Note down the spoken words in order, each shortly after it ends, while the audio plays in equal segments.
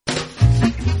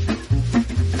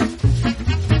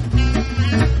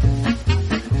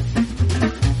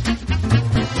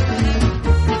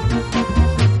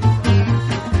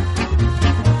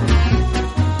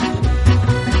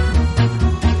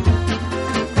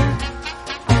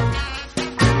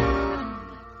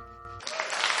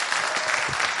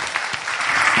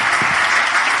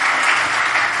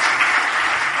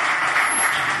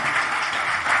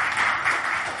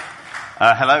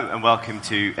Hello and welcome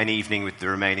to an evening with the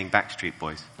remaining Backstreet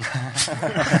Boys.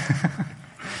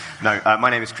 My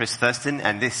name is Chris Thurston,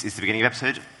 and this is the beginning of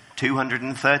episode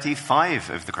 235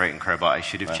 of The Crate and Crowbar. I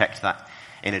should have checked that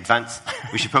in advance.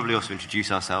 We should probably also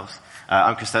introduce ourselves.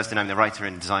 I'm Chris Thurston. I'm the writer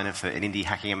and designer for an indie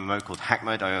hacking MMO called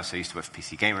Hackmode. I also used to work for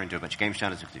PC Gamer and do a bunch of game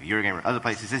channels, worked at Eurogamer and other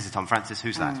places. This is Tom Francis.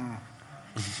 Who's that?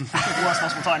 Worst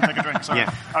possible time to take a drink. So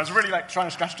yeah. I was really trying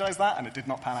to strategize that, and it did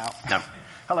not pan out. No.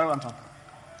 Hello, I'm Tom.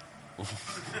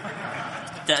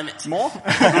 Damn it. More?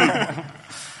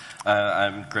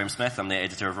 I'm Graham Smith. I'm the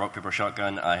editor of Rock Paper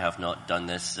Shotgun. I have not done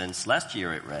this since last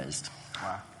year at Rezzed.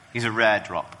 Wow. He's a rare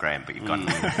drop, Graham, but you've got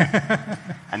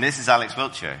And this is Alex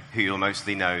Wiltshire, who you'll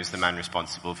mostly know as the man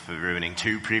responsible for ruining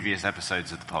 2 previous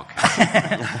episodes of the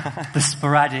podcast. The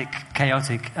sporadic,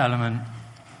 chaotic element.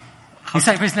 You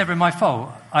say it's never my fault.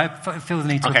 I feel the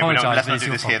need to apologise. Okay, let's not do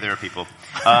this here. There are people.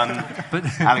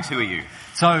 But Alex, who are you?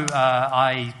 So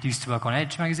I used to work on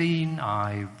Edge magazine.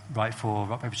 I write for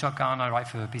Rock Paper Shotgun. I write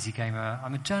for PC Gamer.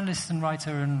 I'm a journalist and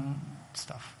writer and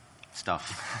stuff.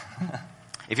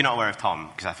 If you're not aware of Tom,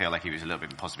 because I feel like he was a little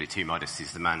bit possibly too modest,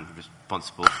 he's the man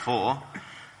responsible for...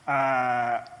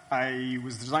 I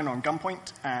was the designer on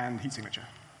Gunpoint and Heat Signature.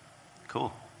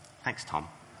 Cool. Thanks, Tom.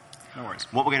 No worries.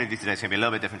 What we're going to do today is going to be a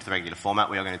little bit different to the regular format.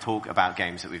 We are going to talk about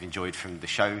games that we've enjoyed from the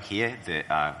show here,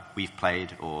 that we've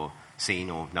played or seen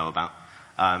or know about.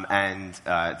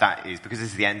 That is, because this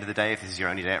is the end of the day, if this is your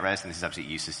only day at Res, then this is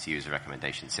absolutely useless to you as a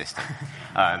recommendation system.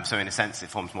 So in a sense, it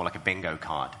forms more like a bingo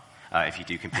card. If you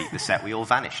do complete the set, we all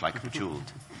vanish like Bejeweled.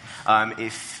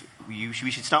 We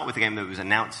should start with the game that was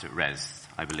announced at Res,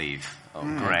 I believe.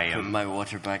 Graham. Put my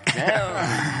water back down.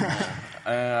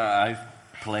 I've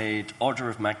played Order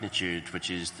of Magnitude,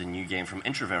 which is the new game from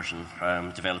Introversion,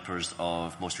 developers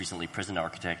of most recently Prison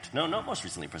Architect. No, not most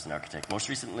recently Prison Architect. Most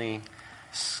recently...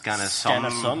 Scanner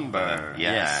Somber.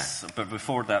 Yeah. Yes. But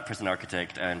before that, Prison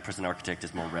Architect, and Prison Architect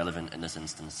is more relevant in this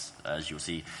instance, as you'll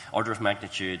see. Order of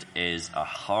Magnitude is a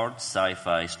hard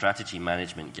sci-fi strategy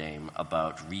management game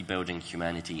about rebuilding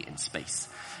humanity in space.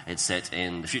 It's set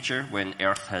in the future when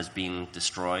Earth has been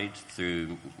destroyed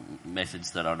through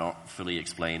methods that are not fully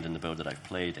explained in the build that I've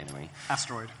played, anyway.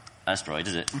 Asteroid,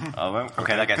 is it? Mm-hmm. Oh, well.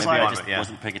 Okay, that gets me on, I just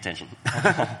wasn't paying attention.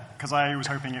 Because I was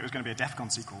hoping it was going to be a DEF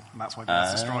CON sequel, and that's why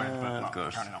it's destroyed, but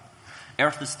apparently not.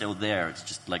 Earth is still there. It's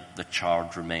just like the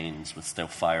charred remains with still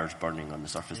fires burning on the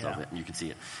surface of it, and you can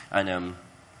see it. And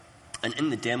in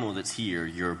the demo that's here,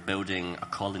 you're building a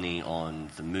colony on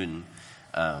the moon,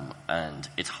 and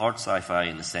it's hard sci-fi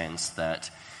in the sense that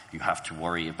you have to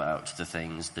worry about the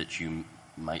things that you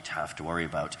might have to worry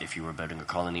about if you were building a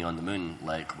colony on the moon,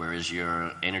 like where is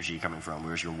your energy coming from,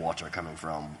 where is your water coming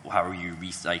from, how are you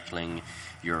recycling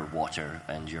your water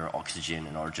and your oxygen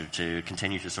in order to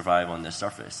continue to survive on this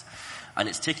surface. And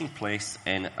it's taking place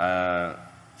in a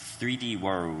 3D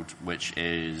world, which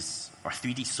is a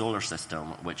 3D solar system,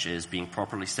 which is being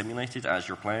properly simulated as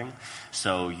you're playing.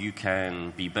 So you can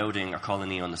be building a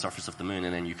colony on the surface of the moon,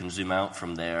 and then you can zoom out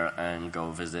from there and go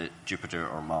visit Jupiter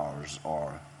or Mars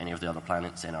or any of the other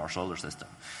planets in our solar system.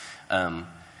 And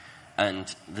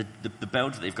the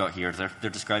build that they've got here, they're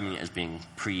describing it as being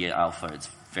pre-alpha. It's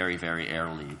very, very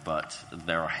early, but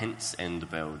there are hints in the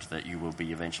build that you will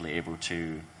be eventually able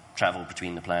to travel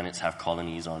between the planets, have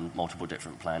colonies on multiple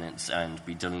different planets, and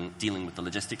be dealing with the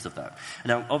logistics of that.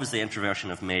 Now, obviously, Introversion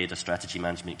have made a strategy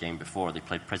management game before. They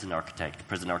played Prison Architect.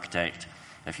 Prison Architect,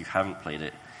 if you haven't played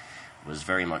it, was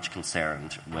very much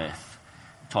concerned with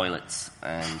toilets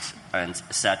and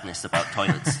sadness about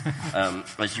toilets.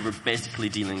 As you were basically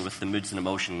dealing with the moods and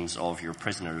emotions of your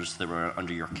prisoners that were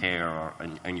under your care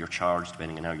and your charge,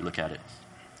 depending on how you look at it.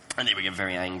 And they would get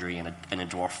very angry in a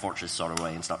dwarf fortress sort of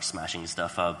way and start smashing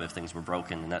stuff up if things were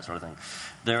broken and that sort of thing.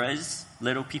 There is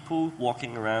little people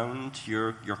walking around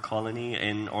your colony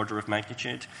in Order of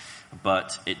Magnitude,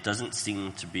 but it doesn't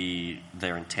seem to be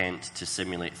their intent to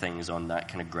simulate things on that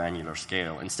kind of granular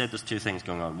scale. Instead, there's 2 things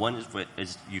going on. One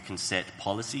is you can set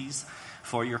policies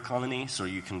for your colony, so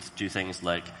you can do things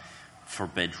like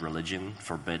forbid religion,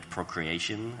 forbid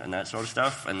procreation, and that sort of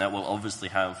stuff, and that will obviously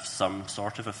have some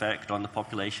sort of effect on the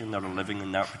population that are living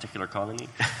in that particular colony.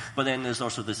 But then there's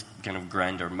also this kind of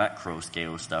grander macro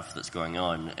scale stuff that's going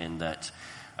on in that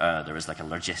there is like a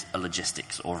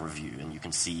logistics overview, and you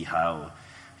can see how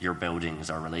your buildings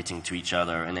are relating to each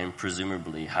other, and then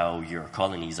presumably how your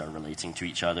colonies are relating to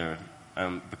each other,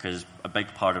 because a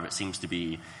big part of it seems to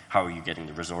be how are you getting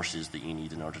the resources that you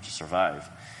need in order to survive.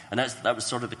 And that was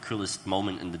sort of the coolest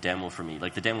moment in the demo for me.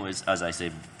 Like, the demo is, as I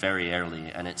say, very early,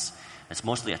 and it's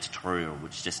mostly a tutorial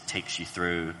which just takes you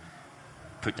through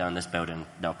put down this building,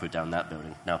 now put down that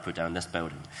building, now put down this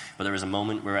building. But there is a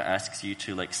moment where it asks you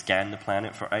to like scan the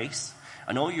planet for ice.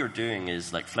 And all you're doing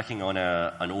is like flicking on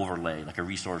an overlay, like a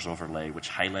resource overlay, which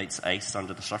highlights ice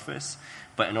under the surface.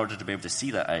 But in order to be able to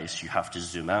see that ice, you have to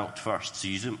zoom out first. So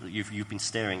you've been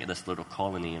staring at this little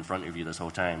colony in front of you this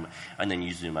whole time, and then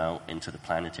you zoom out into the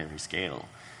planetary scale.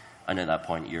 And at that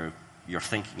point, you're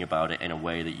thinking about it in a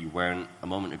way that you weren't a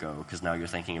moment ago, because now you're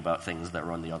thinking about things that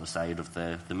are on the other side of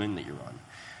the moon that you're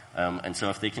on. And so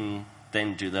if they can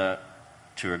then do that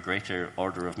to a greater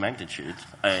order of magnitude,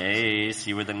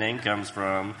 see where the name comes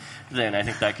from, then I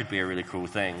think that could be a really cool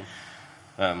thing.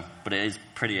 But it is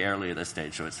pretty early at this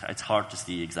stage, so it's hard to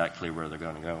see exactly where they're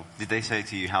going to go. Did they say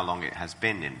to you how long it has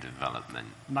been in development?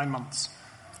 9 months.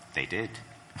 They did.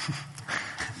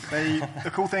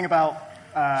 The cool thing about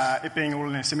it being all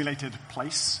in a simulated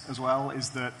place as well is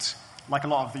that, like a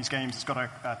lot of these games, it's got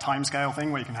a time scale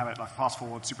thing where you can have it like fast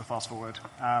forward, super fast forward.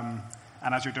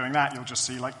 And as you're doing that, you'll just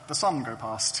see like the sun go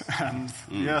past and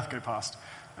the earth go past.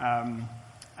 And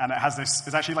it has this,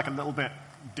 it's actually like a little bit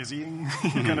dizzying,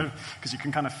 because you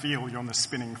can kind of feel you're on this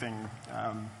spinning thing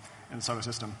in the solar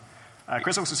system.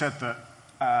 Chris also said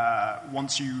that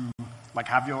once you like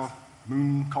have your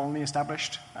moon colony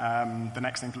established, the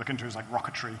next thing to look into is like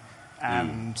rocketry.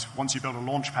 And once you build a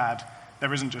launch pad,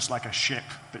 there isn't just like a ship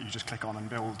that you just click on and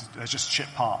build. There's just ship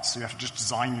parts, so you have to just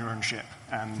design your own ship.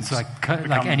 And it's like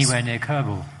anywhere near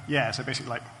Kerbal. Yeah, so basically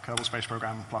like Kerbal Space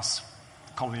Program plus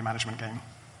colony management game.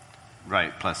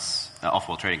 Right, plus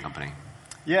off-world trading company.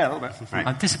 Yeah, a little bit. Right.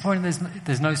 I'm disappointed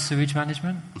there's no sewage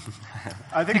management.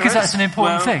 I think because that's an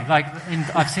important thing. Like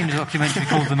I've seen a documentary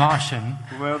called The Martian.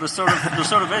 Well, there sort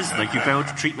of is. Like you build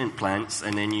treatment plants,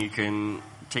 and then you can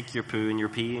take your poo and your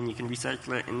pee, and you can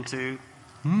recycle it into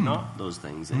not those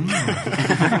things.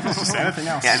 Just anything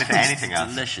else. Yeah, anything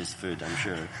else. Delicious food, I'm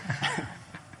sure.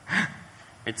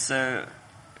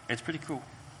 It's pretty cool.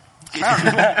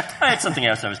 I had something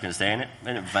else I was going to say, and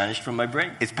it vanished from my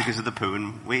brain. It's because of the poo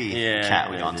and wee chat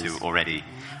we got to already.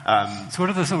 So what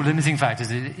are the sort of limiting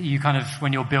factors? You kind of,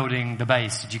 when you're building the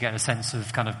base, did you get a sense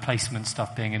of kind of placement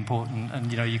stuff being important,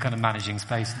 and you kind of managing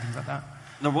space and things like that?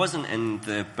 There wasn't in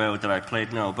the build that I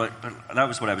played, no, but that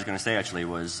was what I was going to say, actually,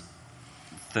 was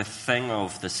the thing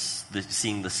of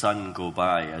seeing the sun go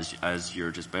by as you're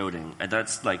just building, and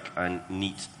that's like a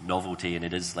neat novelty, and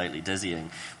it is slightly dizzying,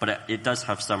 but it does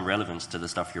have some relevance to the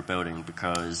stuff you're building,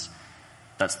 because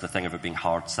that's the thing of it being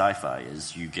hard sci-fi,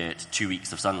 is you get 2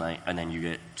 weeks of sunlight and then you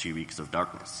get 2 weeks of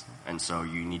darkness, and so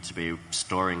you need to be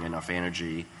storing enough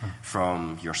energy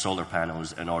from your solar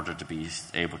panels in order to be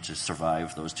able to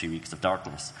survive those 2 weeks of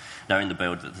darkness. Now in the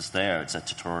build that's there, it's a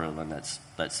tutorial, and it's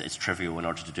trivial in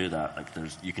order to do that. Like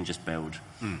you can just build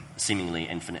seemingly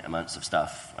infinite amounts of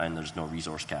stuff, and there's no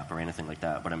resource cap or anything like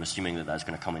that, but I'm assuming that that's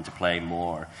going to come into play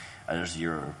more as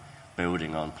you're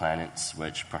building on planets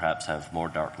which perhaps have more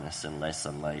darkness and less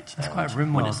sunlight. It's quite a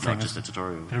RimWorld it's thing. Not just a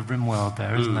tutorial. Bit of RimWorld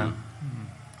there, isn't there?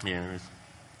 Yeah, there is.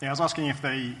 Yeah, I was asking if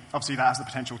obviously that has the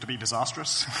potential to be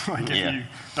disastrous. Like if you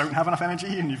don't have enough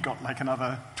energy and you've got like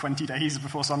another 20 days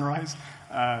before sunrise,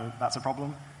 that's a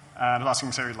problem. And I was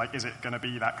asking Siri, like, is it going to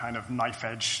be that kind of knife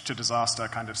edge to disaster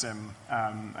kind of sim?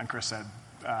 And Chris said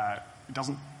he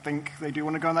doesn't think they do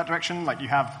want to go in that direction. Like, you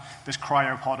have this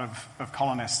cryopod of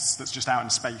colonists that's just out in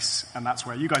space, and that's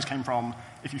where you guys came from.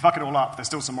 If you fuck it all up, there's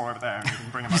still some more over there, and you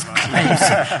can bring them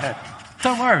over.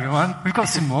 Don't worry, everyone. We've got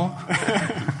some more.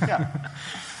 Yeah.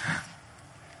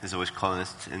 There's always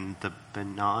colonists in the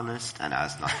banana stand. No,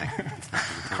 it's nothing.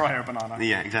 Cryo banana.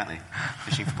 Yeah, exactly.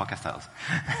 Fishing for podcast titles.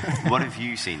 What have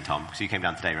you seen, Tom? So you came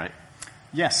down today, right?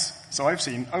 Yes. So I've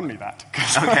seen only that,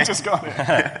 because I just got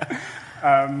it.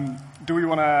 Do we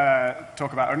want to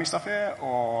talk about only stuff here,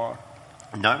 or...?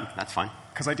 No, that's fine.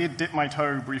 Because I did dip my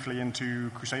toe briefly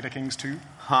into Crusader Kings 2.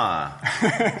 Huh.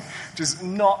 Which is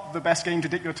not the best game to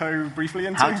dip your toe briefly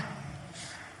into. How?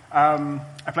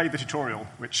 I played the tutorial,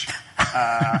 which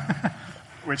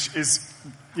is,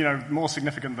 more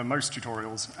significant than most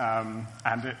tutorials,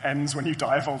 and it ends when you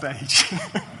die of old age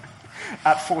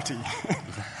at 40.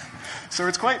 So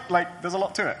it's quite, there's a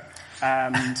lot to it.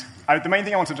 And the main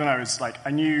thing I wanted to know is,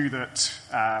 I knew that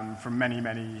from many,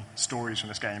 many stories from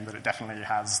this game that it definitely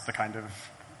has the kind of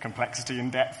complexity and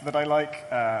depth that I like,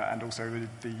 and also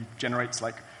the generates,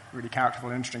 really characterful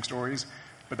and interesting stories.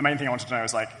 But the main thing I wanted to know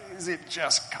is it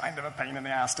just kind of a pain in the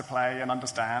ass to play and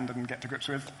understand and get to grips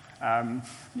with?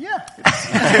 Yeah, it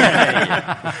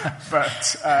is.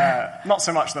 But not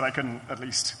so much that I couldn't at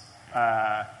least...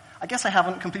 I guess I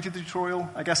haven't completed the tutorial.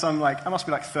 I guess I must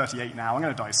be like 38 now. I'm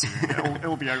going to die soon.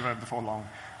 It'll be over before long.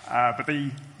 But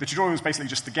the tutorial is basically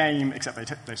just the game, except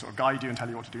they sort of guide you and tell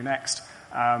you what to do next.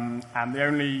 And the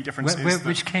only difference is that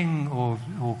which king or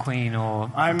queen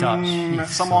or I'm Dutch?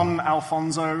 someone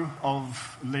Alfonso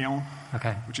of Leon,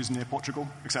 Okay. which is near Portugal,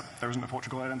 except there isn't a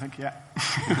Portugal, I don't think, yet.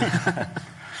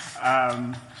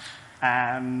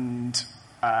 And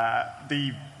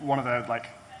one of the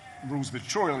rules of the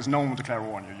tutorial is no one will declare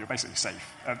war on you. You're basically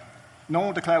safe. No one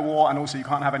will declare war, and also you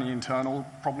can't have any internal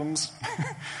problems.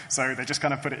 So they just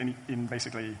kind of put it in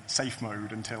basically safe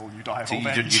mode until you die of So old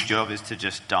your age. job is to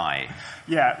just die.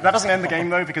 Yeah, that doesn't end the game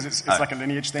though, because it's like a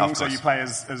lineage thing. Of So course. you play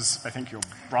as I think your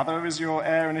brother is your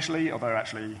heir initially, although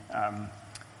actually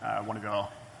one of your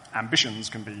ambitions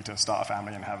can be to start a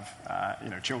family and have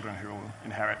children who will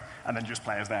inherit, and then just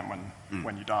play as them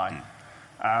when you die.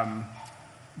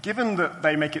 Given that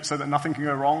they make it so that nothing can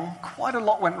go wrong, quite a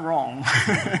lot went wrong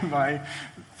in my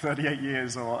 38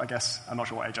 years, or I guess, I'm not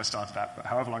sure what age I started at, but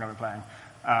however long I've been playing.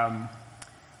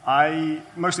 I,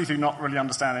 mostly through not really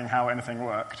understanding how anything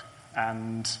worked,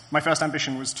 and my first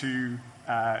ambition was to, you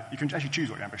can actually choose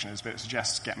what your ambition is, but it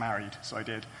suggests get married, so I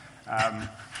did. And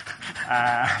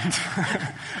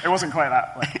it wasn't quite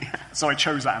that, so I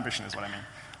chose that ambition is what I mean.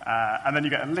 And then you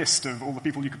get a list of all the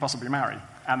people you could possibly marry.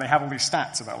 And they have all these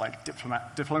stats about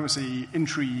diplomacy,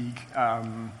 intrigue, I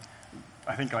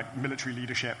think military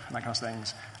leadership and that kind of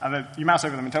things. And then you mouse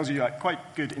over them and it tells you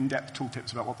quite good in-depth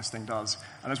tooltips about what this thing does.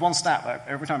 And there's one stat that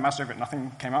every time I moused over it,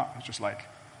 nothing came up. It's just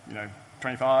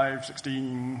 25,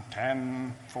 16,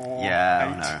 10, 4,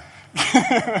 Yeah,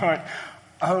 8.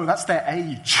 Oh, that's their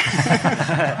age.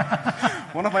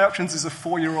 One of my options is a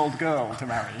 4-year-old girl to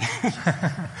marry.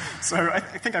 So I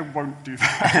think I won't do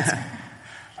that.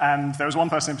 And there was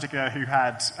one person in particular who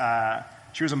had,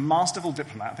 she was a masterful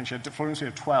diplomat. I think she had diplomacy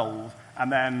of 12.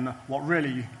 And then what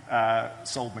really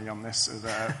sold me on this as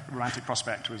a romantic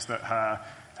prospect was that her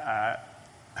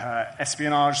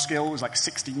espionage skill was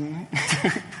 16.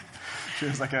 She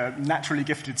was a naturally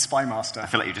gifted spy master. I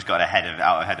feel like you just got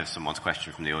out ahead of someone's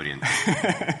question from the audience.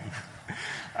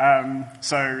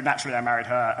 So naturally I married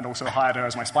her and also hired her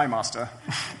as my spy master.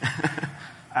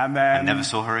 And then... I never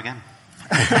saw her again.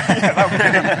 Yeah, that would be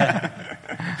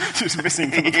good. Just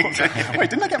missing from the book. Wait,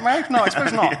 didn't I get married? No, I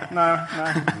suppose not. No.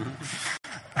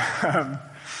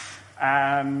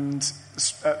 And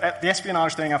the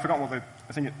espionage thing, I've forgotten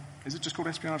is it just called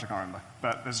espionage? I can't remember.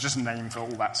 But there's just a name for all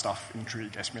that stuff,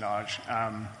 intrigue, espionage.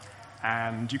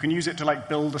 And you can use it to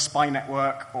build a spy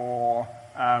network, or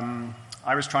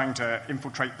I was trying to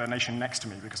infiltrate the nation next to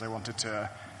me because I wanted to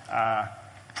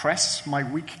press my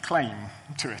weak claim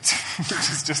to it, which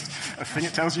is just a thing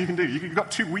it tells you can do. You've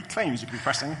got 2 weak claims you could be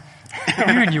pressing. You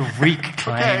and your weak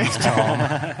claims, Tom.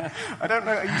 I don't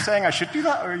know, are you saying I should do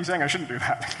that, or are you saying I shouldn't do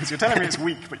that? Because you're telling me it's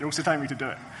weak, but you're also telling me to do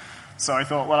it. So I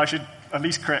thought, well, I should at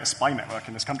least create a spy network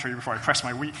in this country before I press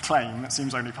my weak claim. That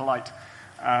seems only polite.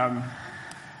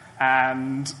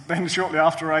 And then shortly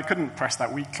after, I couldn't press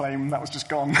that weak claim. That was just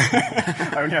gone.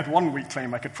 I only had 1 weak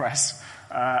claim I could press.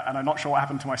 And I'm not sure what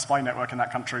happened to my spy network in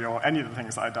that country or any of the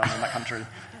things that I'd done in that country.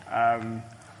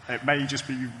 It may just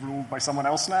be ruled by someone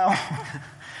else now.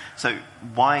 So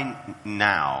why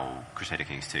now Crusader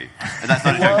Kings 2? That's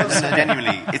not a joke.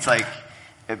 Genuinely, it's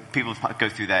people go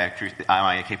through their am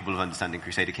I capable of understanding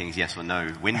Crusader Kings, yes or no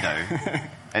window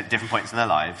at different points in their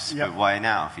lives. Yep. But why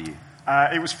now for you?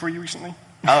 It was free recently.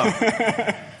 Oh.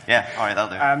 Yeah, all right, that'll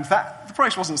do. And the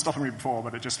price wasn't stopping me before,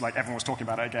 but it just everyone was talking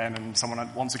about it again, and someone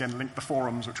had once again linked the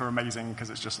forums, which are amazing because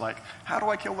it's just how do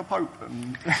I kill the Pope?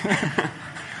 And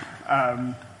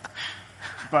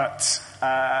but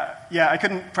I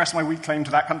couldn't press my weak claim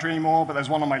to that country anymore, but there's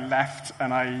one on my left,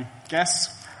 and I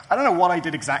don't know what I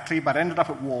did exactly, but I ended up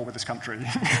at war with this country.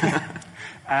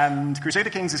 And Crusader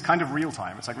Kings is kind of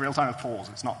real-time. It's real-time with pause.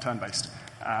 It's not turn-based.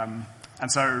 And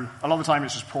so a lot of the time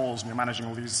it's just pause and you're managing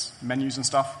all these menus and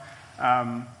stuff.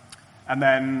 And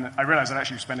then I realized I'd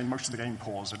actually been spending most of the game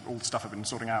paused, all the stuff I've been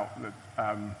sorting out.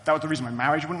 That was the reason my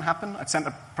marriage wouldn't happen. I'd sent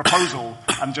a proposal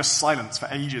and just silence for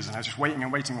ages, and I was just waiting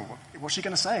and waiting. What's she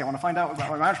going to say? I want to find out about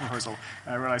my marriage proposal.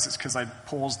 And I realized it's because I'd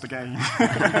paused the game.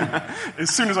 As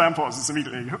soon as I unpaused, it's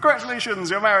immediately, congratulations,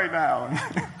 you're married now.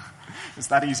 It's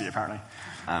that easy, apparently.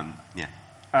 Yeah.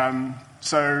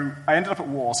 So I ended up at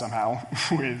war somehow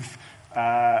with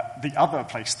the other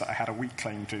place that I had a weak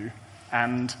claim to.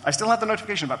 And I still had the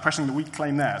notification about pressing the weak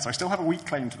claim there. So I still have a weak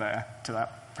claim to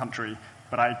that country,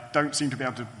 but I don't seem to be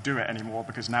able to do it anymore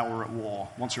because now we're at war.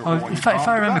 Once you're at war, if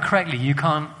I remember correctly, you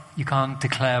can't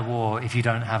declare war if you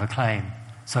don't have a claim.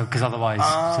 So because otherwise,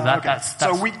 okay. that's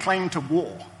so a weak claim to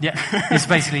war. Yeah, it's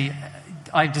basically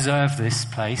I deserve this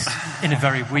place in a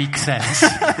very weak sense.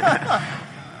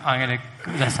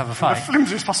 Let's have a fight. The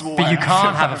flimsiest possible But way. you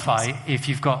can't have a fight if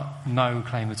you've got no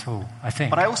claim at all, I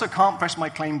think. But I also can't press my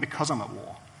claim because I'm at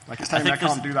war. Like, it's telling me I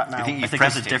can't do that now. I think I think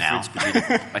there's a difference between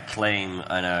a claim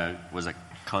and a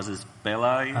casus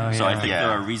belli. Oh, So I yeah. think Yeah.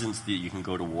 there are reasons that you can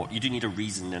go to war. You do need a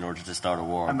reason in order to start a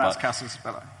war. And that's but, casus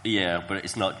belli. yeah, but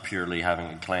it's not purely having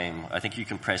a claim. I think you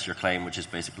can press your claim, which is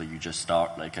basically you just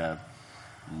start like a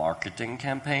marketing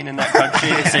campaign in that country.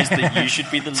 It says that you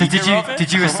should be the So leader of it.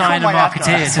 did you assign a Call my ad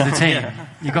marketeer guys. to the team?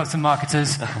 You got some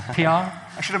marketers, PR?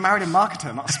 I should have married a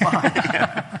marketer, not a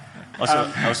spy.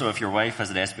 Also, if your wife has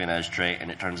an espionage trait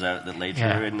and it turns out that later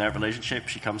Yeah. in their relationship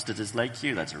she comes to dislike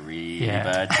you, that's a really Yeah.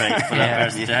 bad trait for Yeah. that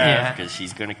person to Yeah. have, because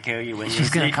she's going to kill you when She's you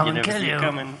gonna sleep. come You and never kill see it you.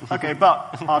 coming. Okay,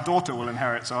 but our daughter will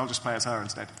inherit, so I'll just play as her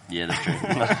instead. Yeah, that's true.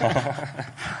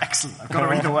 Excellent. I've got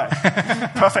her either way.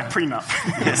 Perfect prenup.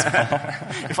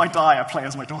 If I die, I play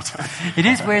as my daughter. It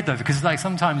is weird though, because like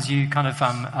sometimes you kind of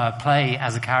play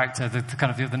as a character.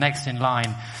 The next in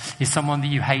line is someone that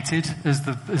you hated as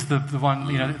the one,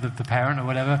 you know, the parent or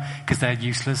whatever, because they're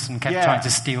useless and kept Yeah. trying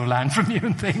to steal land from you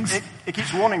and things. It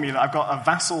keeps warning me that I've got a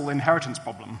vassal inheritance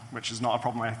problem, which is not a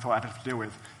problem I thought I'd have to deal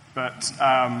with. But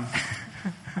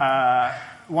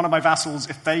one of my vassals,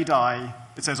 if they die,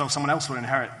 it says, oh, someone else will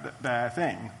inherit their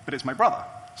thing, but it's my brother.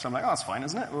 So I'm like, oh, that's fine,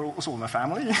 isn't it? It's all in the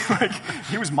family. Like,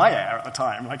 he was my heir at the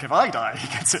time. Like, if I die, he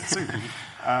gets it too.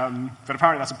 But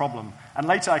apparently that's a problem. And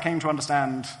later I came to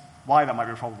understand why that might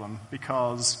be a problem,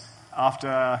 because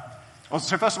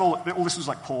so first of all this was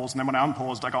like paused, and then when I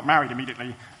unpaused, I got married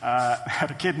immediately, had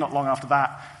a kid not long after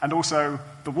that, and also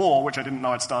the war, which I didn't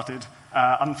know had started,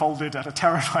 unfolded at a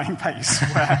terrifying pace,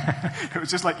 where it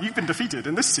was just like, you've been defeated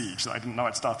in this siege that I didn't know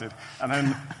had started. And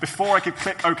then before I could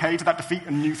click OK to that defeat,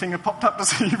 a new thing had popped up to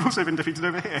say, you've also been defeated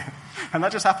over here. And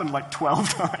that just happened like 12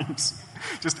 times.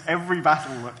 Just every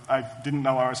battle that I didn't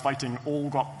know I was fighting all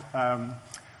got...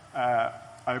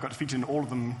 I got defeated in all of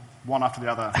them, one after the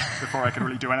other, before I could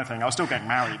really do anything. I was still getting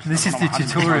married. This is I the don't know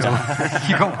tutorial.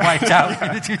 You got wiped out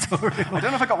in the tutorial. I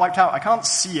don't know if I got wiped out. I can't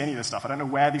see any of this stuff. I don't know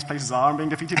where these places are I'm being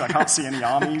defeated. I can't see any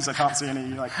armies. I can't see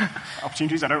any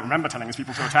opportunities. I don't remember telling these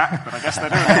people to attack, but I guess they're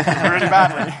doing it really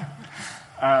badly.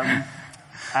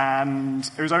 And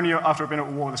it was only after I'd been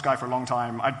at war with this guy for a long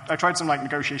time. I tried some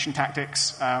negotiation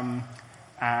tactics, and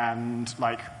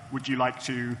would you like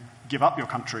to give up your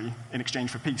country in exchange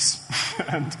for peace?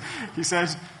 And he said,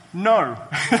 no,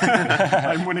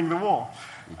 I'm winning the war,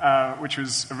 which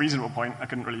was a reasonable point. I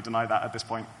couldn't really deny that at this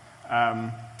point.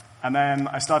 And then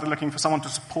I started looking for someone to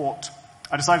support.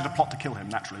 I decided to plot to kill him,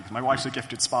 naturally, because my wife's a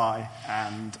gifted spy,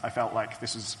 and I felt like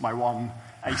this was my one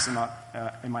ace in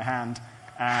my hand.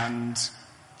 And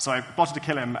so I plotted to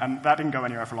kill him, and that didn't go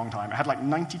anywhere for a long time. I had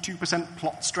 92%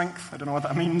 plot strength. I don't know what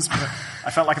that means, but I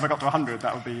felt like if I got to 100,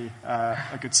 that would be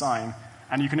a good sign.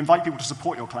 And you can invite people to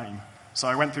support your claim. So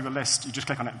I went through the list. You just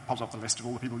click on it, it pops up the list of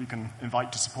all the people you can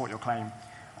invite to support your claim.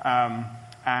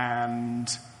 And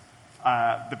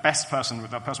the best person,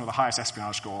 the person with the highest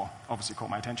espionage score, obviously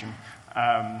caught my attention.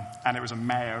 And it was a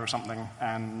mayor or something.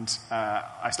 And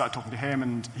I started talking to him,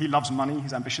 and he loves money.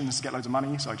 His ambition is to get loads of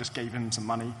money, so I just gave him some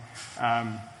money.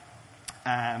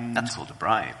 And That's called a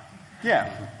bribe. yeah.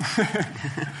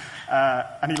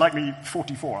 And he liked me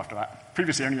 44 after that.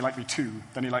 Previously, only liked me 2.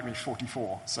 Then he liked me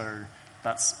 44. So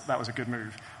that was a good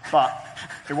move. But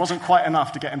it wasn't quite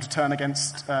enough to get him to turn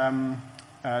against,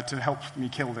 to help me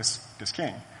kill this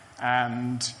king.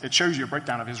 And it shows you a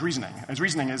breakdown of his reasoning. His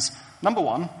reasoning is, number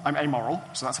 1, I'm amoral,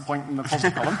 so that's a point in the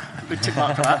positive column. Big tick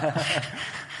mark for that.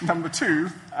 Number 2,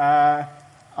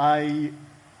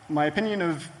 my opinion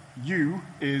of you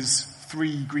is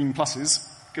 3 green pluses.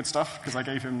 Good stuff, because I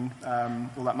gave him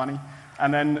all that money.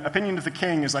 And then opinion of the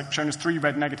king is shown as 3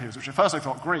 red negatives, which at first I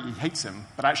thought, great, he hates him.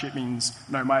 But actually it means,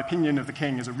 no, my opinion of the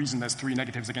king is a reason there's 3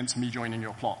 negatives against me joining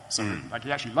your plot. So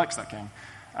he actually likes that king.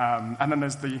 And then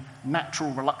there's the natural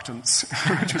reluctance,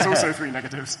 which is also 3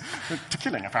 negatives, to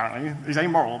killing, apparently. He's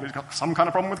amoral, but he's got some kind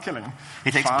of problem with killing. He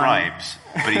takes Fine. bribes,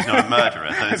 but he's not a murderer.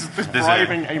 There's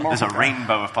a guy.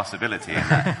 rainbow of possibility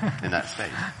in that state.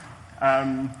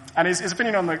 And his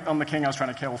opinion on the king I was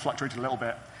trying to kill fluctuated a little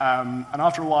bit. And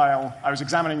after a while, I was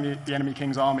examining the enemy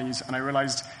king's armies, and I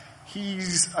realized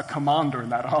he's a commander in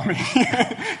that army.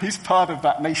 He's part of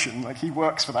that nation. He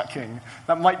works for that king.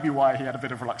 That might be why he had a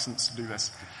bit of reluctance to do this.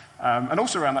 And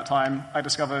also around that time, I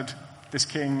discovered this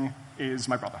king is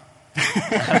my brother.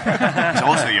 It's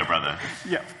also your brother.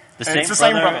 Yeah. The same It's the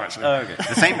same brother? brother, actually. Oh, okay.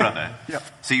 The same brother. Yep.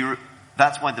 So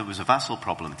That's why there was a vassal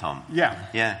problem, Tom. Yeah.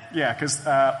 Yeah. Yeah, because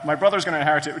my brother's going to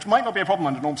inherit it, which might not be a problem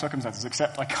under normal circumstances,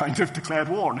 except I kind of declared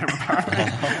war on him, apparently.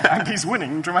 And he's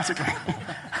winning dramatically.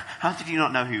 How did you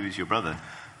not know he was your brother?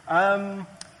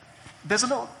 There's a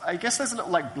little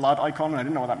like blood icon, and I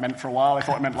didn't know what that meant for a while. I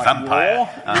thought it meant like Vampire. war.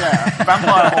 Yeah,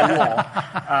 vampire or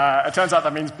war. It turns out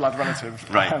that means blood relative.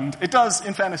 Right. And it does,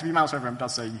 in fairness, if you mouse over him, it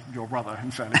does say your brother in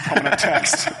fairly prominent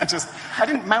text. I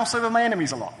didn't mouse over my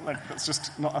enemies a lot. Like, that's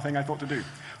just not a thing I thought to do.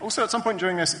 Also, at some point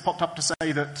during this, it popped up to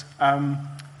say that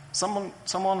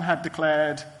someone had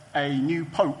declared a new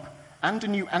pope and a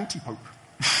new anti-pope.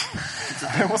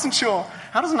 I wasn't sure.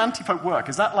 How does an antipope work?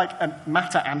 Is that like a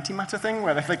matter-antimatter thing,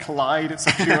 where if they collide, it's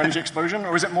a pure energy explosion?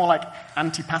 Or is it more like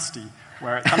antipasti,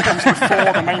 where it kind of comes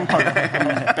before the main pope,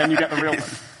 and then you get the real pope?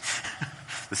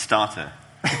 The starter.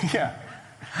 Yeah.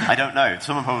 I don't know.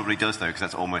 Someone probably does, though, because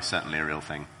that's almost certainly a real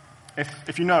thing.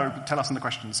 If you know, tell us in the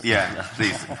questions. Yeah,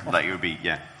 please. Like, it would be,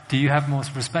 yeah. Do you have more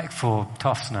respect for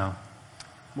Toffs now?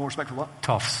 More respect for what?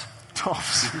 Toffs.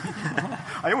 Toffs.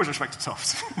 I always respected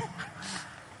Toffs.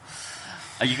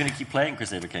 Are you going to keep playing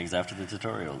Crusader Kings after the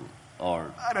tutorial?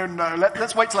 Or I don't know.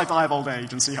 Let's wait till I die of old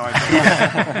age and see how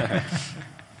I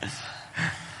feel.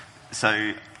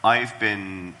 So, I've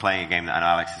been playing a game that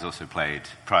Alex has also played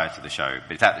prior to the show,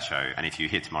 but it's at the show, and if you're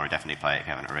here tomorrow, definitely play it if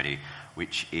you haven't already,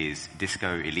 which is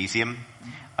Disco Elysium,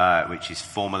 which is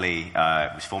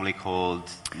was formerly called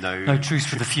No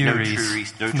Truce with the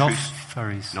Furies. Not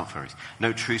Furries. Not Furries.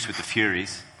 No Truce with the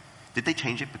Furies. Did they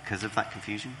change it because of that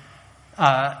confusion?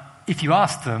 If you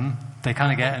ask them, they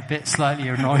kind of get a bit slightly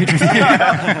annoyed with you.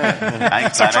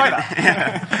 So try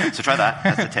that. So try that.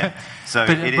 That's the tip. So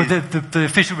but the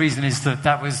official reason is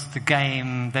that was the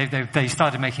game. They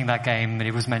started making that game, and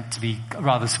it was meant to be a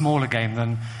rather smaller game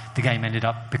than the game ended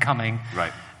up becoming.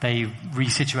 Right. They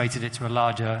resituated it to a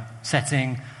larger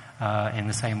setting in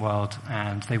the same world,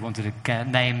 and they wanted to get a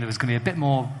name that was going to be a bit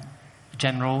more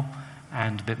general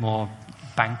and a bit more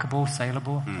bankable,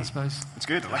 saleable, I suppose. It's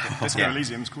good. I like it. Disco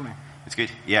Elysium's cool. It's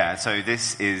good. Yeah, so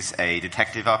this is a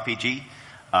detective RPG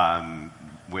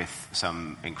with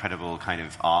some incredible kind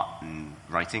of art and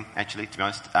writing, actually, to be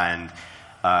honest. And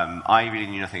I really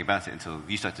knew nothing about it until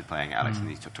you started playing it, Alex,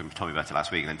 and you told me about it last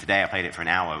week. And then today I played it for an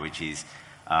hour, which is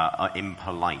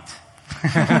impolite.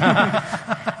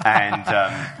 And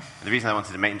the reason I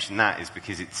wanted to mention that is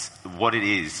because it's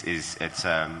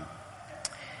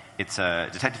a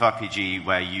detective RPG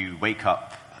where you wake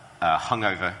up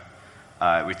hungover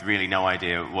with really no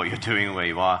idea what you're doing or where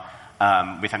you are,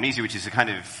 with amnesia, which is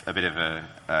a bit of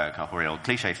a corporeal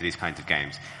cliche for these kinds of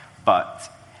games. But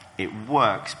it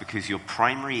works because your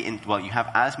you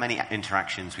have as many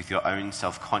interactions with your own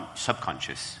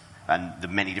subconscious and the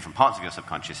many different parts of your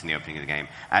subconscious in the opening of the game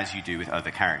as you do with other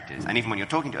characters. And even when you're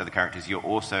talking to other characters, you're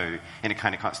also in a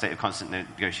kind of state of constant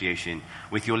negotiation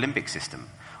with your limbic system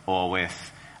or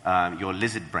with your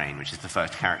lizard brain, which is the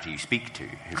first character you speak to,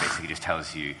 who basically just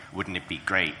tells you, wouldn't it be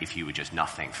great if you were just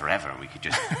nothing forever and we could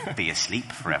just be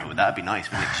asleep forever? Would that be nice?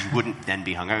 Because you wouldn't then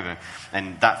be hungover.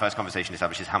 And that first conversation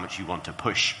establishes how much you want to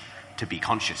push to be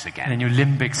conscious again. And then your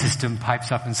limbic system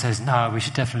pipes up and says, no, we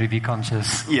should definitely be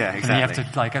conscious. Yeah, exactly. And you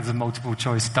have to, have a multiple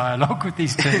choice dialogue with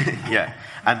these two. Yeah.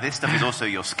 And this stuff is also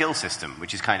your skill system,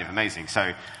 which is kind of amazing.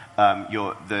 So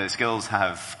the skills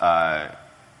have...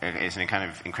 It's a kind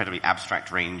of incredibly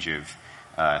abstract range of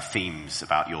themes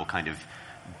about your kind of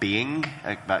being,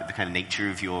 about the kind of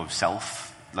nature of yourself.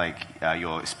 Like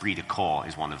your esprit de corps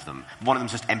is one of them. One of them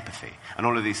is just empathy. And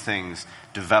all of these things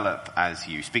develop as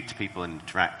you speak to people and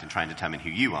interact and try and determine who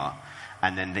you are.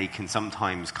 And then they can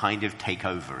sometimes kind of take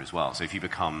over as well. So if you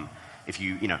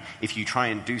try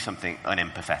and do something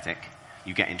unempathetic,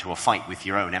 you get into a fight with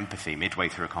your own empathy midway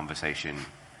through a conversation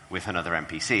with another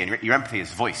NPC. And your empathy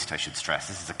is voiced, I should stress.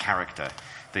 This is a character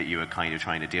that you are kind of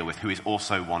trying to deal with who is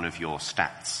also one of your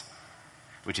stats,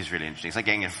 which is really interesting. It's like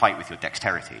getting in a fight with your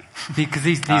dexterity. Because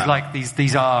these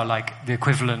are like the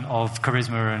equivalent of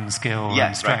charisma and skill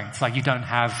and strength. Right. Like you don't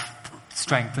have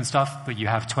strength and stuff, but you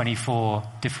have 24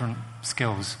 different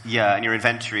skills. Yeah, and your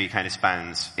inventory kind of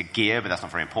spans a gear, but that's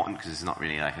not very important because it's not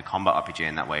really like a combat RPG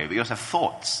in that way. But you also have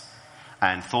thoughts.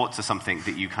 And thoughts are something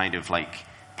that you kind of like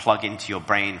plug into your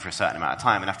brain for a certain amount of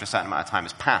time, and after a certain amount of time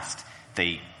has passed,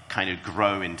 they kind of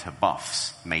grow into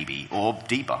buffs, maybe, or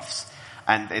debuffs.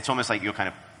 And it's almost like you're kind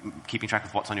of keeping track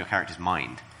of what's on your character's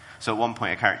mind. So at one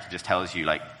point, a character just tells you,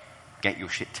 like, get your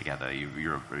shit together,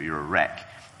 you're a wreck,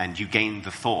 and you gain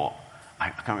the thought. I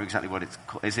can't remember exactly what it's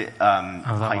called. Is it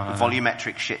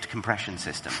volumetric shit compression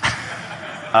system?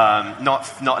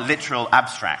 Not literal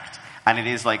abstract. And it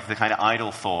is like the kind of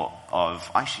idle thought of,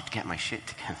 I should get my shit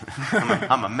together.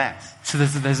 I'm a mess. So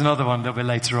there's another one a little bit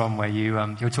later on where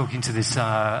you're talking to this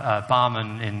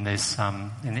barman in this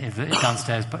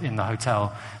downstairs in the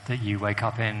hotel that you wake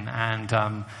up in, and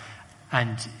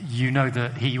you know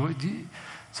that he.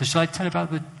 So should I tell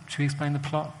about should we explain the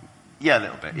plot? Yeah, a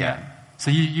little bit. Yeah. So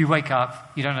you wake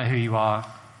up, you don't know who you are.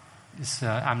 It's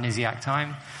amnesiac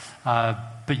time,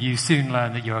 but you soon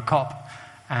learn that you're a cop.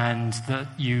 And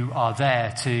that you are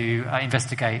there to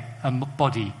investigate a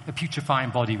putrefying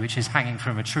body which is hanging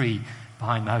from a tree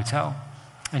behind the hotel.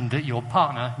 And that your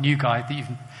partner, new guy that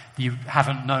you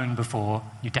haven't known before,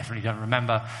 you definitely don't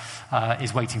remember,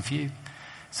 is waiting for you.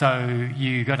 So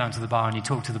you go down to the bar and you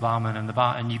talk to the barman, and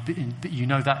you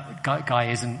know that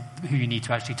guy isn't who you need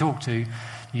to actually talk to. You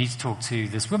need to talk to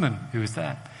this woman who is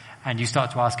there. And you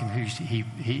start to ask him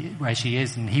where she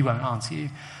is, and he won't answer you.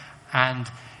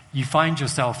 And you find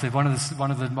yourself that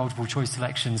one of the multiple choice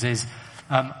selections is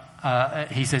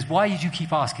he says, "Why did you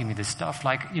keep asking me this stuff?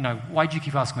 Like, why do you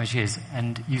keep asking where she is?"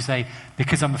 And you say,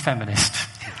 "Because I'm a feminist."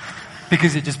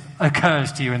 Because it just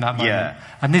occurs to you in that moment. Yeah.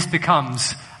 And this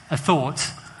becomes a thought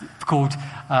called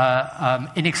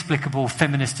inexplicable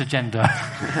feminist agenda,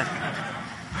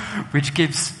 which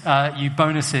gives you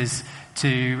bonuses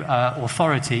to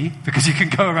authority, because you can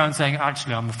go around saying,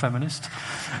 actually, I'm a feminist.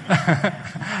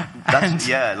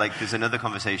 There's another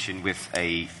conversation with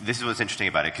this is what's interesting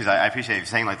about it, because I appreciate you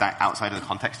saying like that outside of the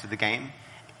context of the game.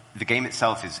 The game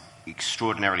itself is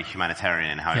extraordinarily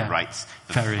humanitarian in how it writes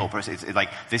the whole process.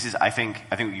 I think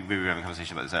we were having a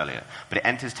conversation about this earlier, but it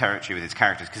enters territory with its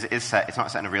characters, because it's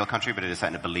not set in a real country, but it is set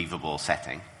in a believable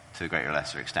setting to a greater or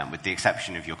lesser extent, with the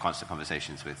exception of your constant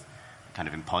conversations with kind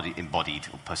of embodied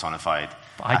or personified.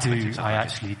 I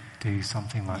actually do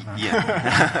something like that.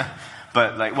 Yeah.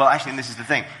 But and this is the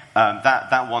thing.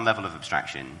 That one level of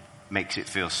abstraction makes it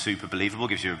feel super believable,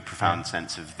 gives you a profound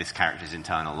sense of this character's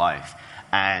internal life.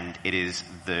 And it is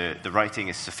the writing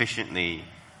is sufficiently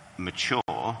mature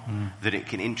that it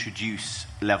can introduce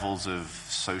levels of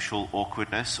social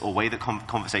awkwardness or way that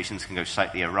conversations can go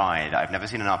slightly awry that I've never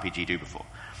seen an RPG do before.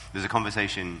 There's a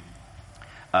conversation,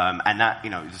 and that,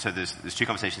 so there's two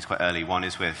conversations quite early. One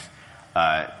is with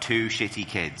two shitty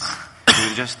kids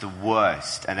who are just the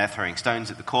worst, and they're throwing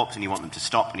stones at the corpse, and you want them to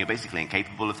stop, and you're basically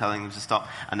incapable of telling them to stop.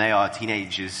 And they are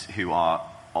teenagers who are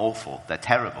awful. They're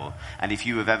terrible. And if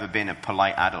you have ever been a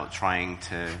polite adult trying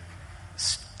to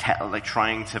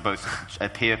both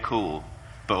appear cool,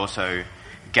 but also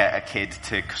get a kid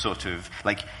to sort of,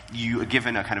 you are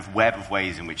given a kind of web of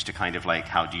ways in which to kind of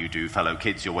how do you do, fellow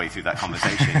kids, your way through that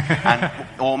conversation. And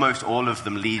almost all of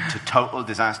them lead to total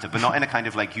disaster, but not in a kind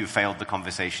of you failed the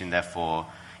conversation, therefore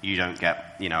you don't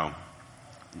get,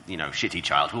 shitty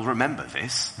child will remember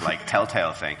this,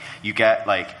 telltale thing. You get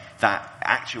that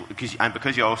actual,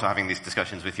 because you're also having these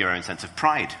discussions with your own sense of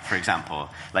pride, for example.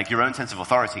 Your own sense of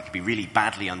authority could be really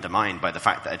badly undermined by the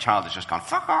fact that a child has just gone,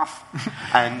 fuck off.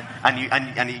 and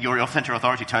your central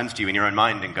authority turns to you in your own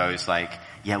mind and goes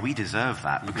yeah, we deserve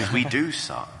that because we do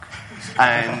suck.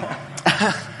 And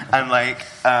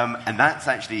that's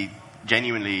actually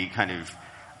genuinely kind of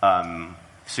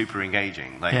super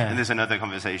engaging. And there's another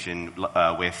conversation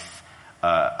with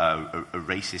a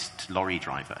racist lorry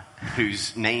driver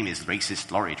whose name is Racist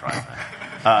Lorry Driver.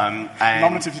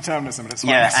 Nominative determinism at its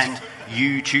finest. Yeah, and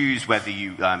you choose whether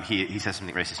you he says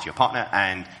something racist to your partner,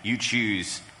 and you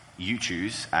choose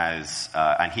as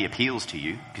and he appeals to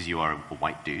you because you are a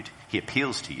white dude. He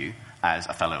appeals to you as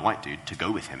a fellow white dude to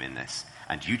go with him in this,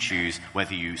 and you choose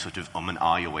whether you sort of and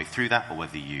ah your way through that, or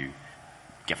whether you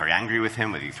get very angry with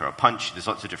him, whether you throw a punch. There's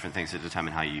lots of different things that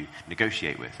determine how you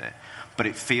negotiate with it. But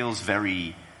it feels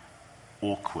very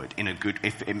awkward in a good...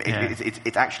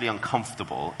 It's actually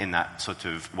uncomfortable in that sort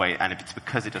of way, and it's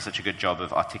because it does such a good job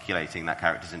of articulating that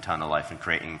character's internal life and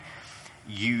creating...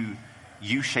 You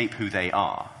shape who they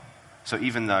are. So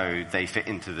even though they fit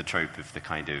into the trope of the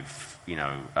kind of,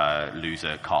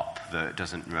 loser cop that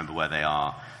doesn't remember where they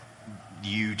are,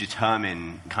 you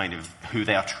determine kind of who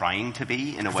they are trying to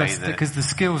be in a way that... Because the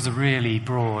skills are really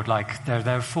broad. There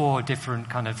are 4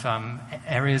 different kind of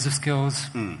areas of skills.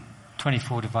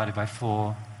 24 divided by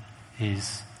 4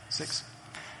 is... 6.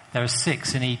 There are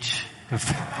 6 in each of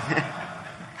them.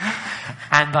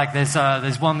 And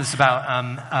there's one that's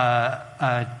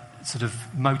about sort of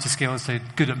motor skills, so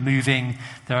good at moving.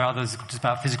 There are others just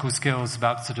about physical skills,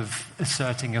 about sort of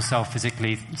asserting yourself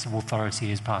physically. So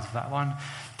authority is part of that one.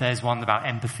 There's one about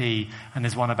empathy, and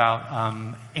there's one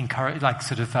about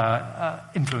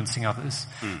influencing others.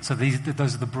 So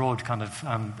those are the broad kind of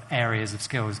areas of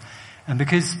skills. And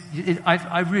because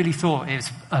I really thought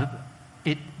it's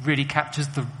it really captures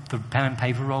the pen and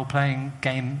paper role-playing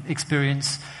game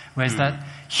experience, whereas that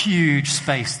huge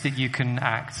space that you can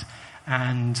act,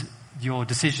 and your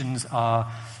decisions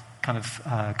are kind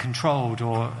of controlled,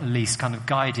 or at least kind of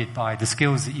guided by the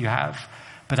skills that you have.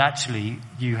 But actually,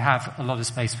 you have a lot of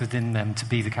space within them to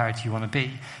be the character you want to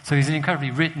be. So he's an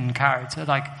incredibly written character,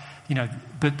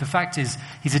 but the fact is,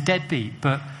 he's a deadbeat.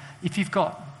 But if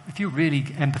you're really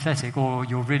empathetic, or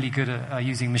you're really good at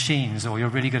using machines, or you're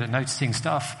really good at noticing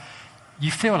stuff, you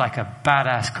feel like a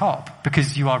badass cop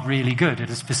because you are really good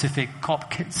at a specific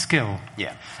cop skill.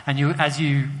 Yeah. And as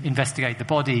you investigate the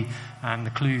body and the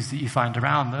clues that you find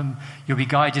around them, you'll be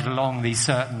guided along these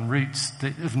certain routes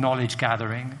of knowledge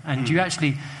gathering. And you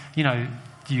actually,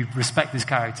 you respect this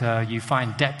character, you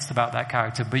find depth about that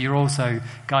character, but you're also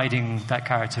guiding that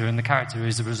character, and the character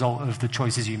is a result of the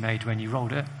choices you made when you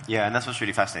rolled it. Yeah, and that's what's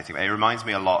really fascinating. It reminds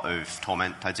me a lot of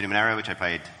Torment Tides of Numenera, which I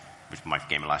played, which was my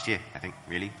game of last year, I think,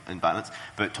 really, in balance.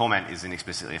 But Torment is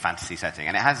explicitly a fantasy setting,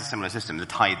 and it has a similar system. The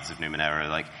tides of Numenera are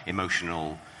like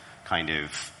emotional kind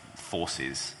of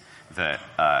forces that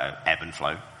ebb and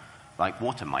flow, like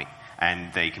water might.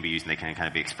 And they can be used, and they can kind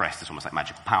of be expressed as almost like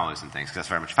magical powers and things, because that's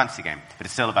very much a fantasy game. But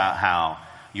it's still about how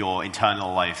your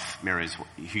internal life mirrors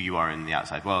who you are in the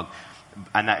outside world.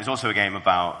 And that is also a game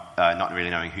about not really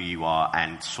knowing who you are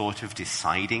and sort of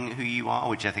deciding who you are,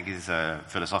 which I think is a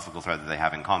philosophical thread that they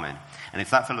have in common. And it's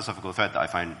that philosophical thread that I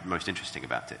find most interesting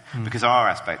about it. Because there are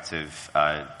aspects of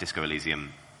Disco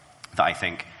Elysium that I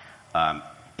think,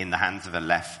 in the hands of a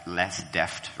less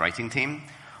deft writing team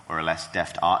or a less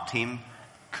deft art team,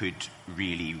 could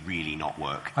really, really not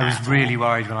work. I was really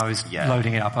worried when I was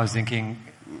loading it up. I was thinking,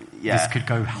 this could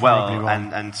go horribly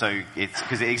wrong. And so it's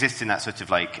because it exists in that sort of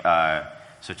like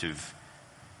sort of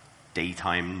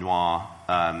daytime noir,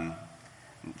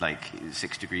 like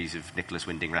 6 Degrees of Nicholas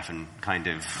Winding Refn kind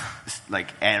of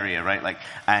like area, right? Like,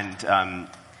 and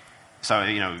so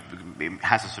it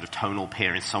has a sort of tonal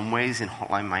pair in some ways in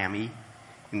Hotline Miami,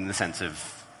 in the sense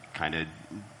of kind of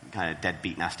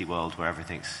deadbeat nasty world where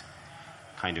everything's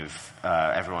kind of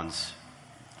everyone's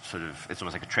sort of, it's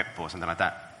almost like a trip or something like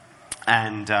that.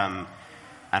 And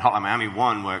Hotline Miami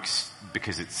 1 works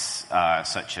because it's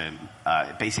such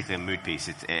a basically a mood piece.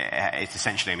 It's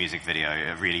essentially a music video,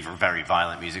 a really very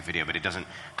violent music video, but it doesn't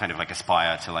kind of like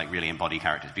aspire to like really embody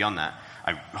characters beyond that.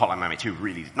 Hotline Miami 2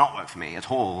 really did not work for me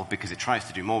at all, because it tries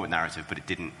to do more with narrative, but it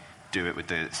didn't do it with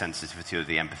the sensitivity or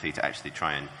the empathy to actually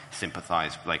try and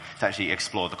sympathize, like to actually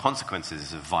explore the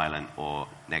consequences of violent or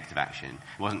negative action.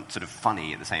 It wasn't sort of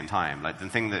funny at the same time. Like, the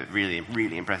thing that really,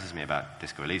 really impresses me about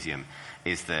Disco Elysium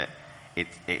is that it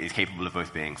is capable of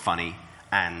both being funny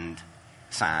and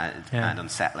sad and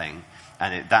unsettling.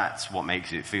 And that's what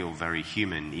makes it feel very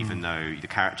human, even though the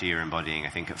character you're embodying, I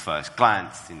think at first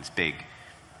glance, in this big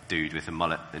dude with a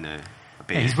mullet and a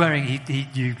beard. Yeah, he's wearing,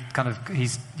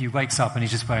 he wakes up and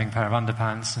he's just wearing a pair of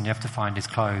underpants, and you have to find his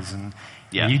clothes. And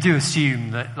you do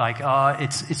assume that, like,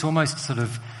 it's almost sort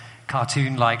of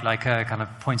cartoon-like, like a kind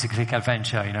of point-and-click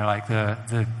adventure, like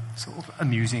the sort of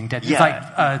amusing dead. Yeah. It's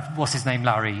like, what's his name,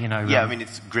 Larry, Yeah, I mean,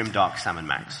 it's Grimdark Sam and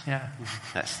Max. Yeah.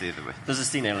 That's the other way. There's a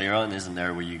scene earlier on, isn't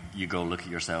there, where you go look at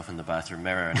yourself in the bathroom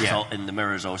mirror, and, and the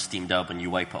mirror's all steamed up, and you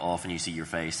wipe it off, and you see your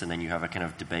face, and then you have a kind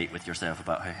of debate with yourself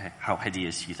about how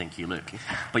hideous you think you look.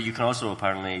 But you can also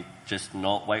apparently just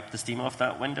not wipe the steam off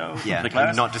that window. Yeah, the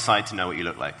glass. Not decide to know what you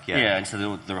look like. Yeah, and so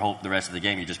the rest of the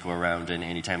game, you just go around, and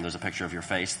anytime there's a picture of your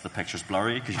face, the picture's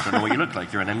blurry, because you don't know what you look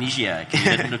like. You're an amnesiac, and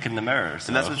you didn't look in the mirror. So.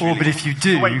 And that's what's really but if you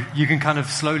do, you can kind of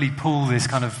slowly pull this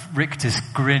kind of rictus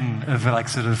grin of like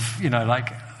sort of,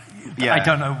 like, I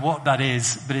don't know what that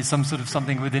is, but it's some sort of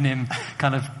something within him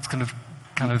kind of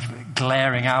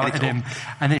glaring out at him.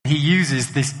 And then he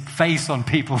uses this face on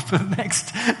people for the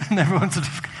next, and everyone sort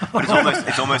of... But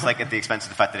it's almost like at the expense of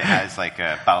the fact that it has like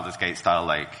a Baldur's Gate style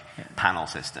like panel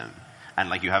system. And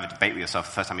like, you have a debate with yourself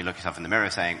the first time you look yourself in the mirror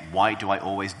saying, why do I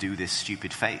always do this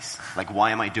stupid face? Like,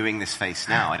 why am I doing this face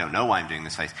now? I don't know why I'm doing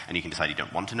this face. And you can decide you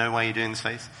don't want to know why you're doing this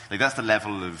face. Like, that's the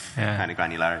level of kind of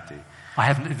granularity. I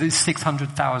have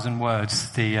 600,000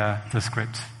 words, the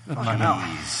script at the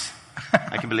moment.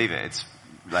 I can believe it. It's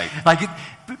like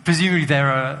presumably there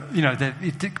are,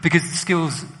 because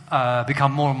skills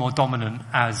become more and more dominant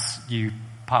as you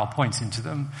pile points into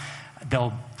them.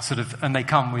 They'll sort of, and they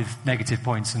come with negative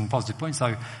points and positive points.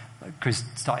 So Chris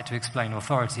started to explain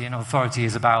authority, and authority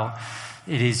is about,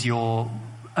 it is your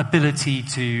ability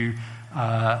to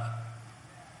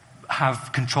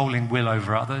have controlling will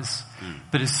over others.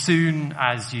 But as soon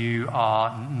as you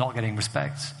are not getting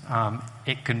respect,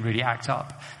 it can really act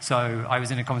up. So I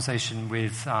was in a conversation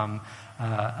with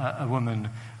a woman,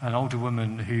 an older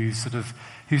woman who's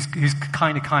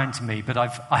kind of kind to me, but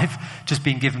I've just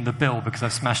been given the bill because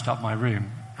I've smashed up my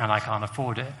room and I can't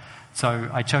afford it. So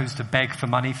I chose to beg for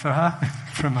money from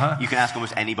her. You can ask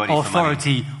almost anybody for money.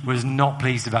 Authority was not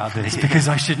pleased about this because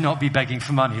I should not be begging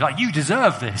for money. Like, you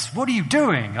deserve this. What are you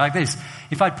doing? Like this.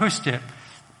 If I'd pushed it,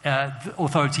 the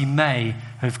authority may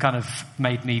have kind of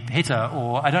made me hit her,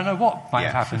 or I don't know what might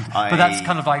have happened. But that's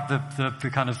kind of like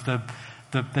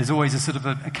there's always a sort of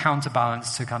a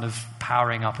counterbalance to kind of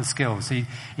powering up a skill. So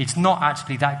it's not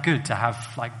actually that good to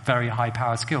have like very high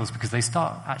power skills because they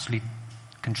start actually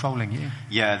controlling you.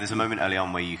 Yeah, there's a moment early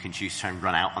on where you can choose to try and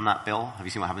run out on that bill. Have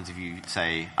you seen what happens if you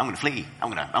say, I'm going to flee,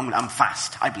 I'm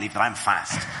fast, I believe that I'm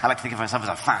fast. I like to think of myself as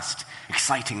a fast,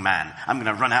 exciting man. I'm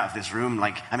going to run out of this room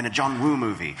like I'm in a John Woo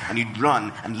movie. And you'd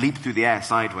run and leap through the air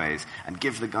sideways and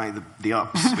give the guy the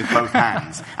ups with both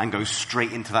hands and go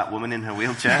straight into that woman in her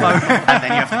wheelchair. And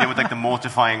then you have to deal with like the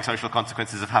mortifying social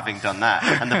consequences of having done that.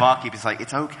 And the barkeeper's like,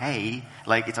 it's okay,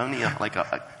 like it's only a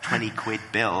 20 quid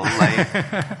bill, like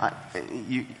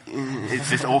it's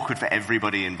just awkward for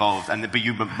everybody involved, but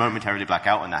you momentarily black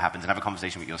out when that happens and have a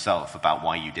conversation with yourself about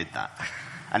why you did that.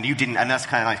 And you didn't, and that's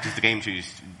kind of nice because the game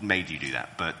made you do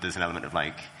that, but there's an element of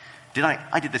like,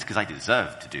 I did this because I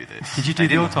deserved to do this. Did you do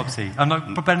the autopsy?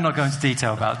 Better not go into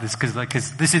detail about this because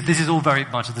this is all very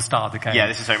much at the start of the game. Yeah,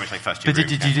 this is very much like first year. But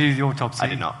did you do the autopsy? I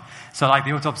did not. So like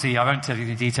the autopsy, I won't tell you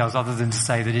the details other than to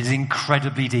say that it is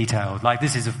incredibly detailed. Like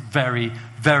this is a very,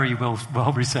 very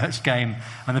well-researched game.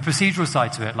 And the procedural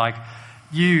side to it, like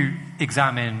you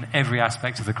examine every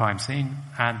aspect of the crime scene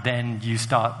and then you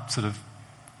start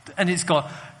and it's got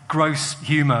gross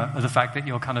humour of the fact that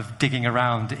you're kind of digging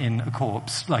around in a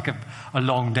corpse, like a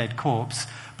long dead corpse.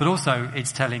 But also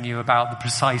it's telling you about the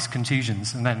precise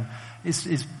contusions and then it's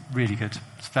really good.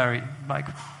 It's very,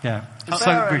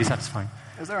 really satisfying.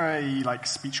 Is there a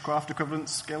speechcraft equivalent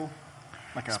skill,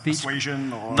 like a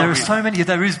persuasion? Or there are so many.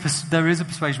 There is a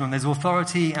persuasion one. There's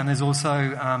authority, and there's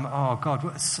also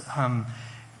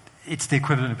it's the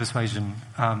equivalent of persuasion.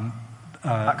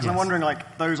 Because I'm wondering,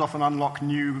 those often unlock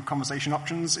new conversation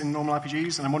options in normal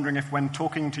RPGs, and I'm wondering if when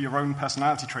talking to your own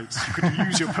personality traits, you could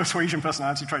use your persuasion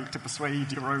personality trait to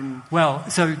persuade your own... Well,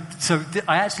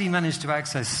 I actually managed to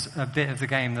access a bit of the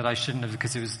game that I shouldn't have,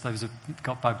 because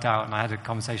got bugged out, and I had a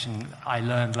conversation I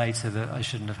learned later that I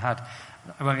shouldn't have had.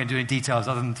 I won't go into any details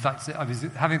other than the fact that I was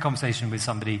having a conversation with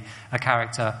somebody, a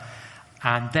character,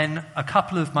 and then a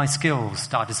couple of my skills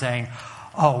started saying,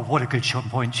 oh, what a good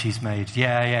point she's made.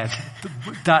 Yeah.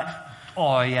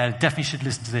 Definitely should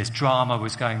listen to this. Drama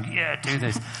was going, yeah, do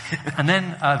this. And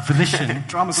then volition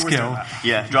skill.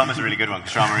 Yeah, drama's a really good one,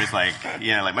 because drama is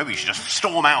maybe you should just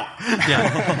storm out.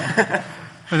 Yeah.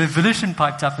 But then volition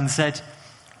piped up and said,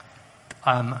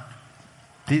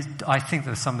 I think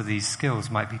that some of these skills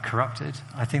might be corrupted.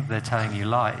 I think they're telling you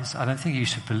lies. I don't think you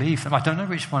should believe them. I don't know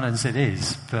which one it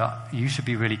is, but you should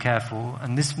be really careful.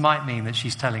 And this might mean that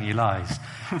she's telling you lies.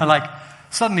 And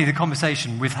suddenly the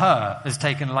conversation with her has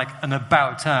taken an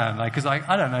about turn. Because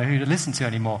I don't know who to listen to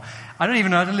anymore. I don't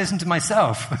even know how to listen to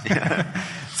myself. Yeah.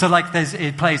 So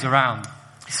it plays around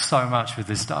so much with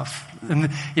this stuff. And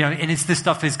it's this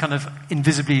stuff is kind of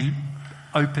invisibly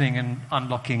opening and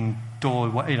unlocking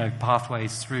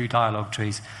pathways through dialogue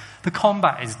trees. The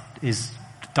combat is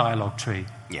dialogue tree.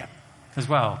 Yeah. As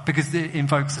well, because it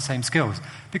invokes the same skills.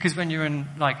 Because when you're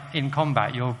in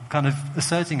combat, you're kind of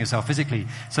asserting yourself physically,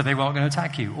 so they weren't going to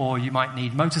attack you, or you might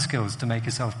need motor skills to make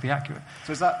yourself be accurate.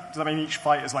 So does that mean each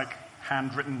fight is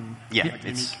handwritten? Yeah, it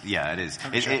is.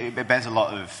 It bears a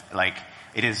lot of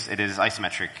It is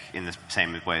isometric in the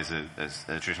same way as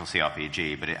a traditional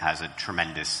CRPG, but it has a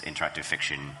tremendous interactive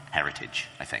fiction heritage,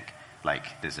 I think.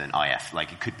 There's an IF.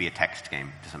 It could be a text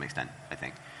game to some extent, I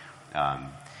think.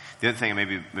 The other thing,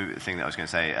 maybe the thing that I was going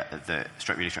to say that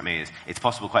really struck me is it's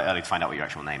possible quite early to find out what your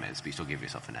actual name is, but you still give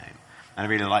yourself a name. And I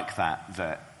really like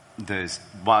that there's,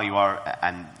 while you are,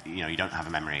 and you don't have a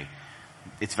memory,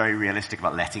 it's very realistic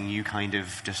about letting you kind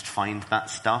of just find that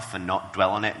stuff and not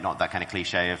dwell on it, not that kind of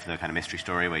cliche of the kind of mystery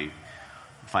story where you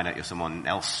find out you're someone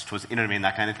else, you know what I mean,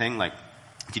 that kind of thing.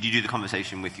 Did you do the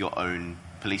conversation with your own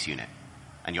police unit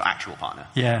and your actual partner?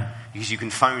 Yeah. Because you can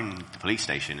phone the police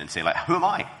station and say, who am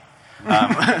I?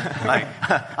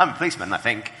 I'm a policeman, I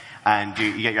think, and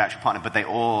you get your actual partner, but they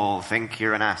all think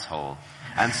you're an asshole.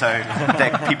 And so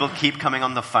people keep coming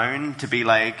on the phone to be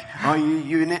like, oh,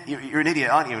 you're an idiot,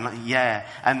 aren't you? And yeah.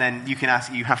 And then you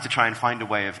have to try and find a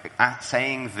way of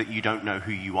saying that you don't know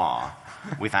who you are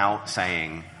without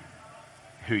saying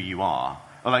who you are.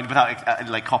 Or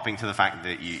without copying to the fact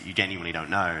that you genuinely don't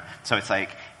know. So it's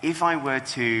if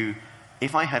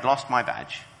I had lost my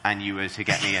badge and you were to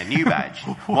get me a new badge,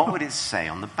 what would it say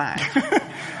on the badge?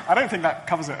 I don't think that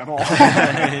covers it at all.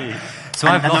 So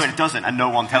No, it doesn't, and no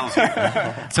one tells you.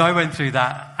 So I went through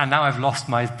that, and now I've lost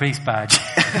my priest badge.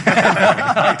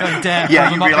 I don't dare. Yeah,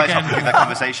 put you them up realise again. after that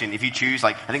conversation, if you choose,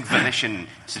 like, I think Volition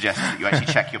suggests that you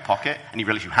actually check your pocket, and you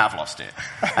realise you have lost it.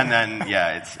 And then,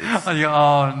 yeah, it's And you go,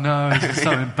 oh no, it's just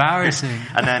so embarrassing.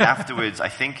 and then afterwards, I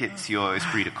think it's your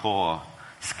esprit de corps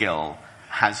skill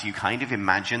has you kind of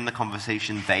imagine the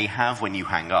conversation they have when you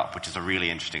hang up, which is a really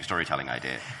interesting storytelling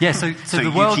idea. Yeah, so the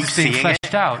you world keep is being seeing fleshed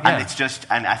it, out. Yeah. And it's just,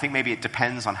 and I think maybe it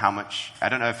depends on how much, I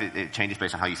don't know if it changes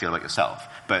based on how you feel about yourself,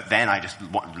 but then I just,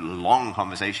 long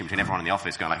conversation between everyone in the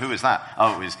office going like, who is that?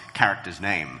 Oh, it was character's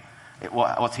name.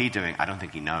 What's he doing? I don't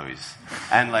think he knows.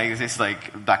 And like, it's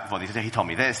like, back and forth, he told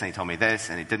me this, and he told me this,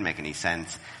 and it didn't make any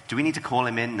sense. Do we need to call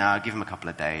him in now? Give him a couple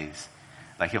of days.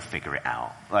 Like, he'll figure it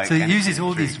out. Like, so he uses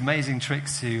all these amazing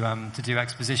tricks to do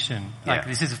exposition. Like,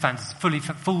 this is a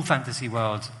full fantasy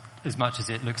world, as much as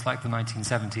it looks like the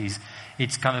 1970s.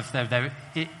 It's kind of,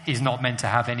 it is not meant to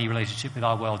have any relationship with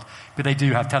our world, but they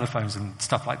do have telephones and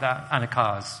stuff like that, and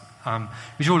cars,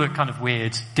 which all look kind of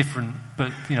weird, different,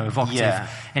 but, evocative. Yeah.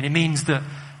 And it means that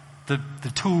the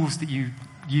tools that you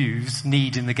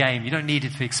need in the game, you don't need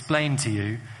it to be explained to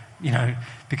you,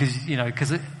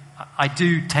 because I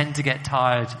do tend to get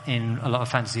tired in a lot of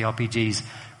fantasy RPGs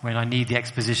when I need the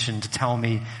exposition to tell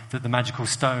me that the magical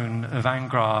stone of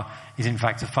Angrar is in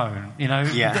fact a phone.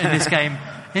 Yeah. In this game,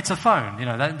 it's a phone.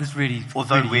 That is really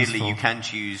Although really weirdly, useful. you can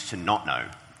choose to not know.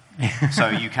 So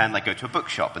you can go to a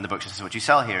bookshop, and the bookshop says, "What do you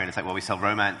sell here?" And it's like, "Well, we sell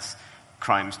romance,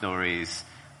 crime stories,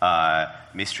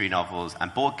 mystery novels,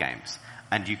 and board games."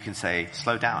 And you can say,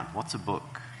 "Slow down. What's a book?"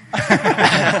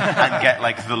 and get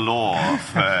like the lore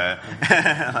for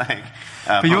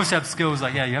but you also have skills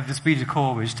like, you have the esprit de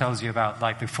corps, which tells you about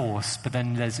like the Force, but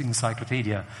then there's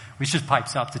encyclopedia, which just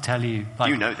pipes up to tell you, like,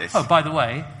 you know this. Oh, by the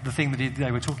way, the thing that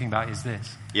they were talking about is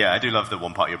this. Yeah, I do love that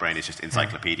one part of your brain is just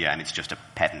encyclopedia, and it's just a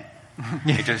pedant.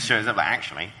 It just shows up like,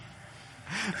 actually.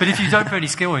 But if you don't put any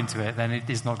skill into it, then it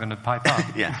is not going to pipe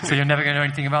up. Yeah. So you're never going to know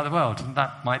anything about the world. And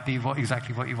that might be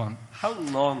exactly what you want. How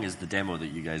long is the demo that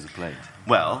you guys have played?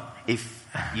 Well, if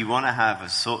you want to have a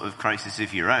sort of crisis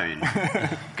of your own,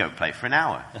 go play for an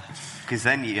hour. Because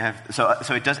then you have... So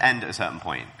it does end at a certain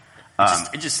point.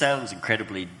 It just sounds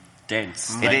incredibly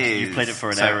dense. It is. You've played it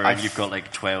for an hour and you've got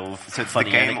like 12 So funny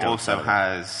the game anecdotes also about it.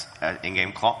 has an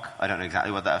in-game clock. I don't know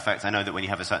exactly what that affects. I know that when you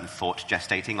have a certain thought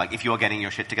gestating, like if you're getting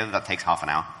your shit together, that takes half an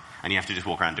hour. And you have to just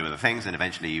walk around and do other things, and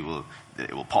eventually it will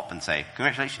pop and say,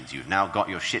 "Congratulations, you've now got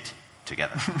your shit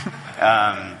together."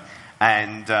 I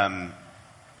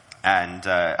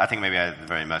think maybe I had a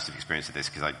very immersive experience of this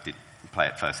because I did play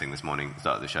it first thing this morning,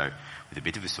 start of the show, with a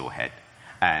bit of a sore head,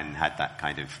 and had that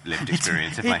kind of lived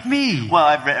experience of it's me. Well,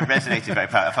 I resonated very.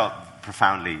 I felt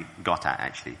profoundly got at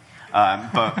actually,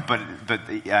 but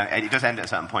it does end at a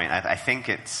certain point. I think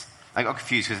it's. I got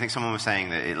confused because I think someone was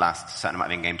saying that it lasts a certain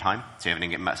amount of in-game time, so you have a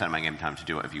certain amount of in-game time to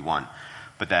do whatever you want.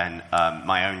 But then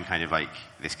my own kind of like,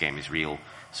 this game is real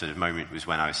sort of moment was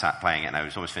when I was sat playing it and I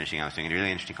was almost finishing, I was doing a really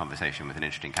interesting conversation with an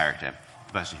interesting character,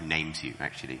 the person who names you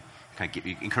actually, kind of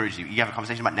encourages you. You have a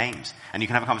conversation about names, and you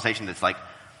can have a conversation that's like,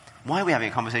 why are we having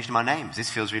a conversation about names? This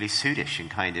feels really suitish and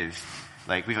kind of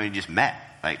like we've only just met,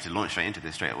 like to launch straight into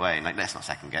this straight away, and like let's not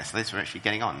second guess this, we're actually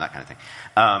getting on, that kind of thing.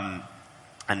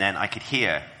 And then I could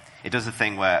hear, it does the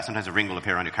thing where sometimes a ring will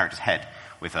appear on your character's head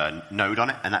with a node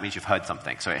on it, and that means you've heard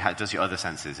something. So it does your other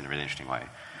senses in a really interesting way.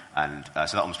 And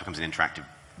so that almost becomes an interactive,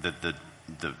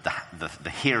 the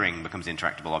hearing becomes an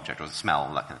interactable object, or the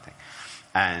smell, that kind of thing.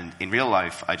 And in real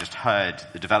life, I just heard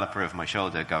the developer over my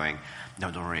shoulder going,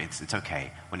 "No, don't worry, it's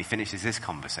okay. When he finishes this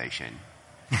conversation,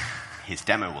 his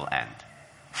demo will end."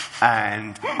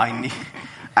 And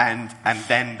and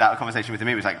then that conversation with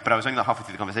me was like, but I was only like halfway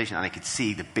through the conversation, and I could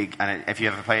see the big. And if you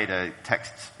ever played a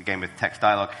game with text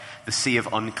dialogue, the sea of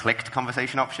unclicked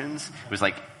conversation options was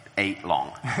like 8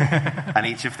 long, and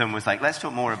each of them was like, "Let's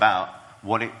talk more about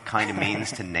what it kind of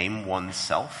means to name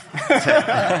oneself."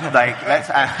 Like, let's.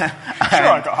 Sure,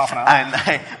 I got half an hour. And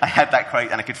I had that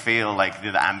quite, and I could feel like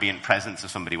the ambient presence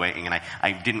of somebody waiting, and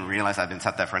I didn't realize I'd been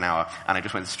sat there for an hour, and I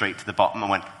just went straight to the bottom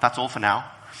and went, "That's all for now."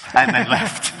 And then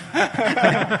left.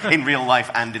 In real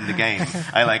life and in the game,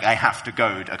 I have to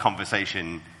goad a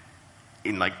conversation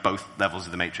in like both levels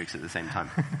of the Matrix at the same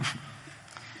time.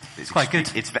 It's quite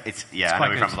good. It's I know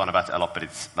we rambled on about it a lot, but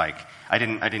it's like I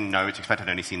didn't know what to expect. I'd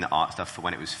only seen the art stuff for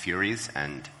when it was Furies,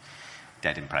 and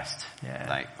dead impressed. Yeah.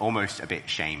 Like almost a bit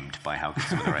shamed by how good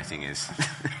some of the writing is.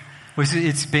 Well,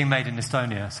 it's being made in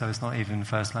Estonia, so it's not even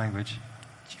first language.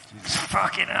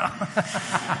 Fucking hell.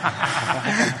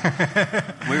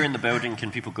 Where in the building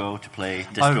can people go to play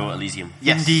Disco Elysium?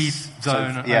 Yes. Indie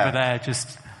zone So, yeah. over there,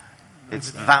 just...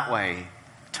 It's that way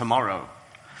tomorrow.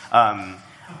 On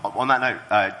that note,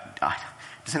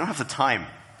 does anyone have the time?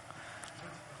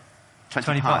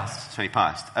 20 past. 20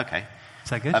 past. Okay. Is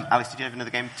that good? Alex, did you have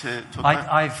another game to talk about?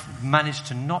 I've managed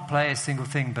to not play a single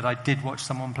thing, but I did watch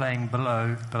someone playing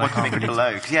Below. But What I can can't make it really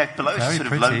Below? Because Below is Very sort of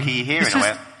pretty. low-key here It's in a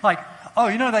just way. like, oh,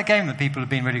 you know that game that people have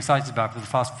been really excited about for the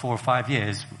past 4 or 5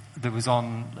 years that was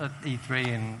on at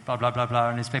E3 and blah, blah, blah, blah,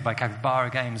 and it's made by Capybara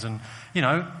Games, and, you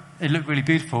know, it looked really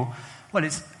beautiful. Well,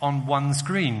 it's on one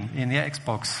screen in the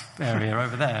Xbox area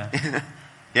over there.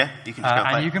 Yeah, you can just go and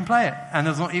play. And you can play it. And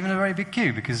there's not even a very big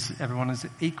queue because everyone is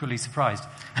equally surprised.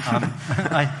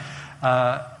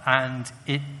 And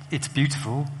it's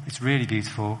beautiful. It's really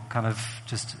beautiful. Kind of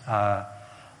just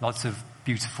lots of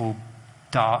beautiful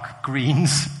dark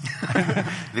greens.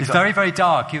 It's very, very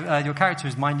dark. Your character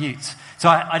is minute. So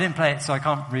I didn't play it, so I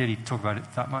can't really talk about it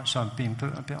that much. So I'm being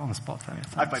put a bit on the spot there.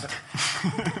 I played it.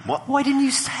 What? Why didn't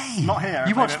you say? Not here. You I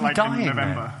played watched it, me like, dying in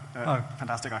November. there.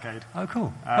 Fantastic Arcade. Oh,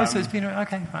 cool. So it's been...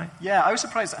 Okay, right. Yeah, I was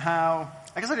surprised at how...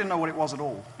 I guess I didn't know what it was at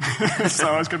all. So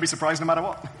I was going to be surprised no matter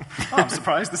what. Oh, I'm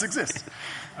surprised this exists.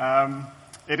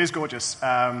 It is gorgeous.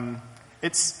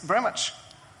 It's very much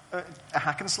a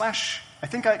hack and slash. I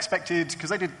think I expected...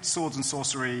 Because they did Swords and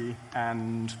Sorcery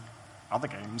and other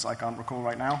games I can't recall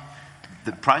right now.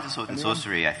 Prior to Swords and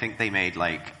Sorcery, I think they made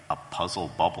like a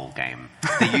puzzle bobble game.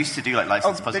 They used to do like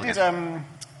licensed puzzle games. They did...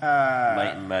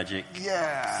 Might and Magic.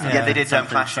 Yeah, they did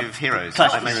Clash of Heroes.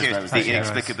 Clash of Clash Heroes, Heroes. The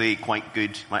inexplicably quite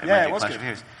good Might and Yeah, Magic it was Clash good. of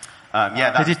Heroes.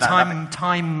 They did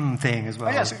time thing as well.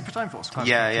 Oh, yeah, Super Time Force.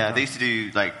 Yeah. They used to do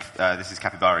like this is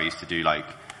Capybara used to do like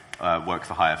work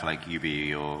for hire for like UB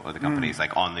or other companies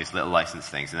like on these little license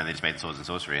things, and then they just made Swords and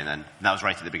Sorcery, and then that was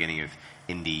right at the beginning of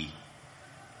indie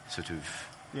sort of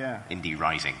indie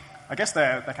rising. I guess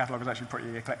their catalogue was actually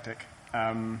pretty eclectic.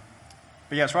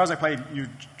 But yeah, as far as I played,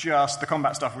 the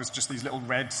combat stuff was just these little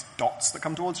red dots that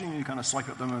come towards you, and you kind of swipe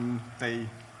at them and they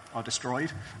are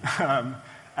destroyed.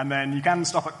 And then you can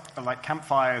stop at like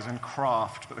campfires and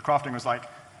craft, but the crafting was like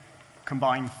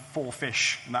combine 4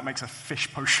 fish, and that makes a fish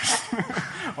potion.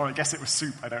 Or I guess it was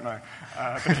soup, I don't know.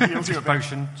 But it heals you a bit.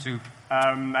 Potion, soup.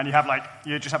 And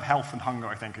you just have health and hunger,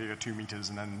 I think, you're 2 meters,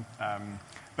 and then...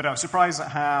 but I was surprised at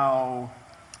how,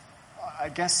 I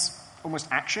guess, almost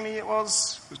action-y it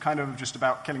was. It was kind of just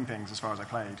about killing things as far as I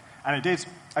played. And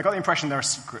I got the impression there are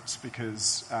secrets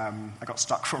because I got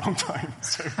stuck for a long time.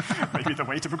 So maybe the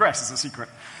way to progress is a secret.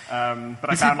 But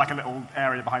I found like a little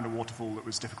area behind a waterfall that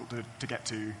was difficult to get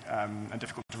to and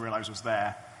difficult to realize was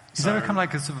there. Is there kind of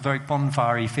like a sort of very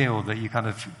bonfire-y feel that you kind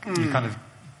of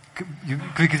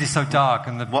because it's so dark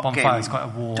and the bonfire is quite a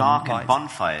warm Dark light. and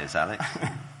bonfires, Alex.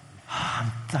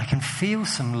 I can feel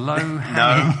some low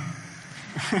hanging.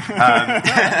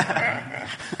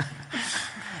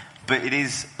 But it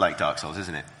is like Dark Souls,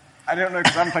 isn't it? I don't know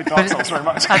because I haven't played Dark Souls very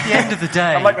much. At the end of the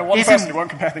day, I'm like the one person who won't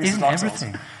compare things to Dark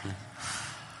everything. Souls.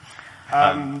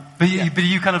 But are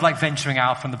you kind of like venturing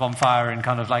out from the bonfire and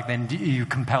kind of like then are you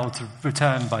compelled to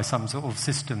return by some sort of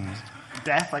system?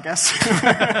 Death, I guess.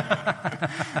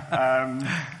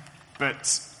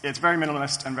 But it's very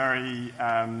minimalist and very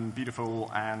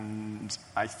beautiful, and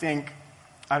I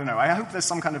don't know, I hope there's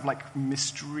some kind of like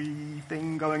mystery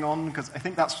thing going on, because I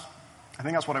think that's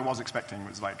what I was expecting,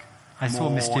 was like I saw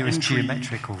more mysterious intrigue.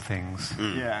 geometrical things.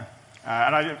 Yeah.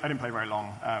 And I didn't play very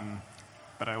long,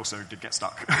 but I also did get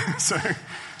stuck. So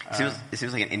It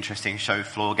seems like an interesting show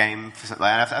floor game.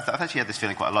 I've actually had this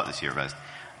feeling quite a lot this year, Rez,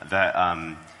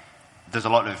 that there's a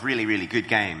lot of really, really good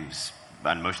games,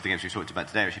 and most of the games we've talked about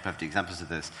today are actually perfect examples of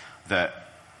this, that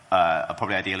are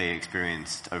probably ideally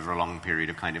experienced over a long period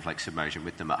of kind of like submersion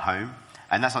with them at home.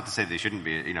 And that's not to say they shouldn't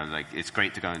be, like it's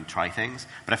great to go and try things,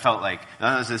 but I felt like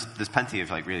there's plenty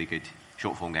of like really good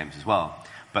short form games as well.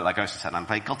 But like I was sat down and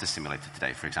played Cultist Simulator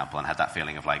today, for example, and had that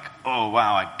feeling of like, oh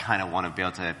wow, I kind of want to be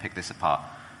able to pick this apart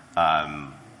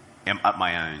at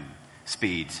my own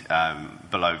speed.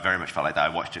 Below very much felt like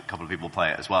that. I watched a couple of people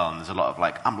play it as well, and there's a lot of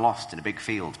like, I'm lost in a big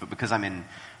field, but because I'm in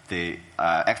the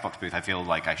Xbox booth, I feel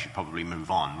like I should probably move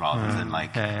on rather than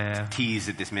like tease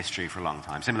at this mystery for a long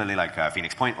time. Similarly, like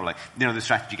Phoenix Point, or like the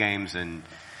strategy games and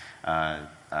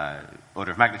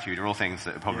Order of Magnitude are all things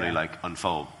that probably like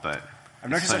unfold. But I've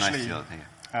noticed so nice actually to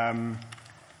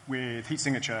with Heat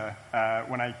Signature,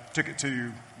 when I took it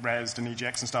to Rezzed and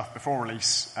EGX and stuff before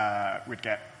release, we'd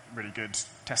get really good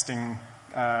testing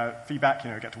feedback.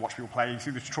 Get to watch people play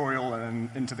through the tutorial and then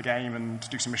into the game and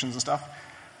do some missions and stuff.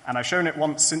 And I've shown it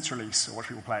once since release, or watch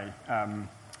people play.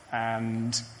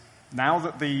 And Now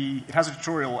that it has a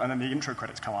tutorial and then the intro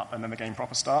credits come up and then the game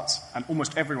proper starts, and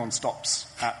almost everyone stops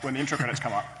when the intro credits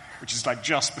come up, which is like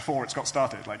just before it's got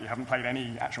started. Like you haven't played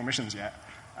any actual missions yet.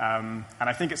 And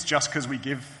I think it's just because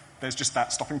there's just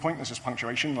that stopping point, there's just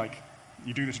punctuation. Like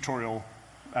you do the tutorial,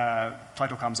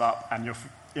 title comes up, and you're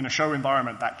in a show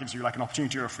environment that gives you like an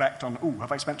opportunity to reflect on,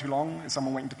 have I spent too long? Is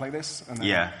someone waiting to play this? And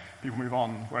then people move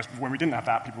on. Whereas when we didn't have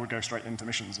that, people would go straight into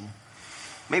missions. And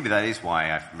maybe that is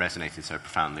why I've resonated so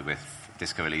profoundly with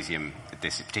Disco Elysium at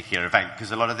this particular event,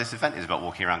 because a lot of this event is about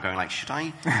walking around going like, should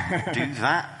I do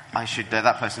that? I should.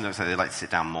 That person looks like they'd like to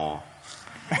sit down more.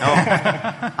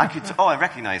 I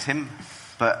recognize him,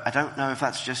 but I don't know if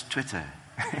that's just Twitter.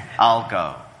 I'll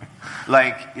go.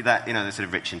 Like that, the sort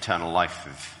of rich internal life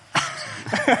of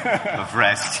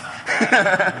rest.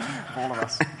 All of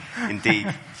us.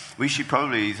 Indeed. We've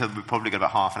probably got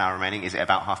about half an hour remaining. Is it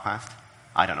about 30:30?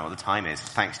 I don't know what the time is.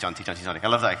 Thanks, Jonty. Jonty's nodding. I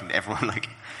love that everyone like...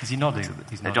 Is he nodding?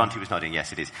 Jonty was nodding,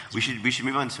 yes, it is. We should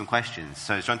move on to some questions.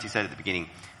 So as Jonty said at the beginning,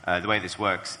 the way this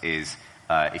works is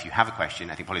if you have a question,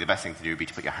 I think probably the best thing to do would be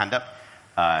to put your hand up,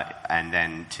 and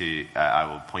then I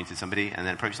will point at somebody and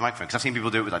then approach the microphone. Because I've seen people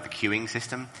do it with like the queuing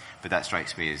system, but that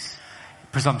strikes me as...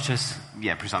 Presumptuous.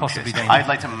 Yeah, presumptuous. Possibly dangerous. I'd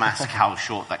like to mask how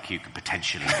short that queue could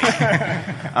potentially be.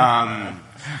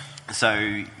 So,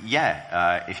 if you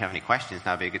have any questions,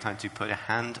 now would be a good time to put a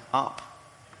hand up.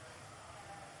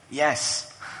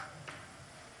 Yes.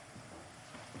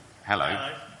 Hello.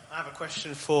 I have a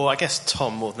question for, I guess,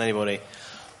 Tom more than anybody.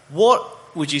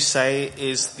 What would you say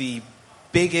is the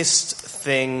biggest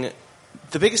thing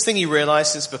you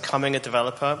realized since becoming a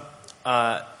developer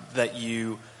that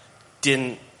you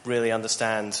didn't really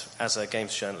understand as a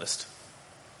games journalist?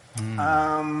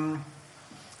 I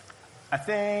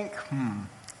think...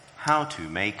 How to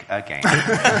make a game.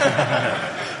 That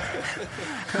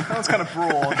was kind of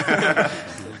broad.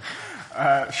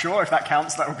 Sure, if that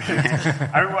counts, that would be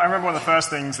it. I remember one of the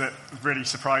first things that really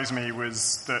surprised me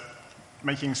was that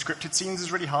making scripted scenes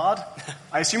is really hard.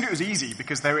 I assumed it was easy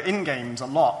because they were in games a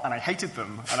lot, and I hated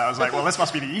them. And I was like, well, this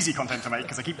must be the easy content to make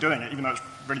because I keep doing it, even though it's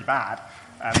really bad.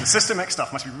 And the systemic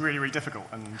stuff must be really, really difficult,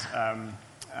 and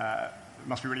it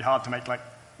must be really hard to make like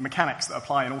mechanics that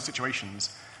apply in all situations.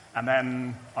 And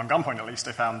then, on Gunpoint at least,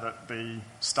 I found that the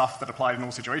stuff that applied in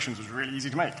all situations was really easy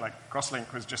to make. Like,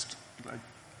 Crosslink was just,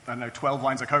 12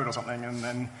 lines of code or something, and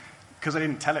then, because I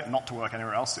didn't tell it not to work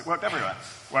anywhere else, it worked everywhere.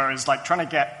 Whereas, trying to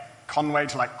get Conway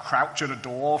to, crouch at a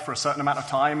door for a certain amount of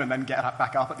time and then get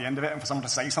back up at the end of it, and for someone to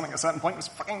say something at a certain point was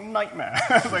a fucking nightmare.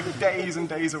 It was days and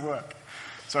days of work.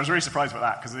 So I was really surprised about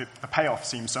that, because the payoff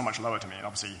seems so much lower to me. And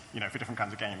obviously, for different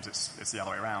kinds of games, it's the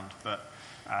other way around. But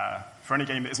for any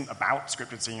game that isn't about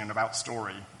scripted scene and about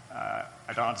story, I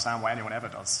don't understand why anyone ever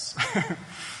does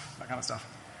that kind of stuff.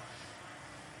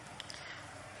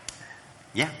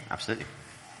 Yeah, absolutely.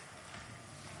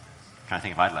 Trying to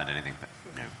think if I'd learned anything, but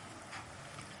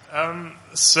no.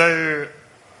 So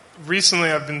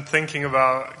recently I've been thinking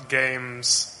about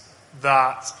games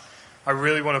that I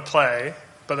really want to play,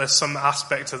 but there's some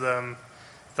aspect of them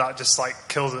that just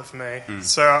kills it for me.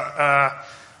 So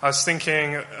I was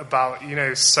thinking about,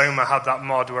 Soma had that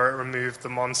mod where it removed the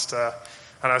monster,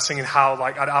 and I was thinking how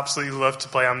I'd absolutely love to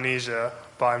play Amnesia,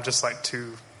 but I'm just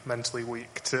too mentally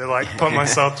weak to put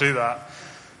myself through that.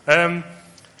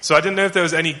 So I didn't know if there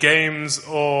was any games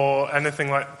or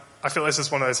anything I feel this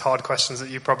is one of those hard questions that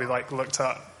you probably looked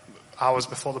at hours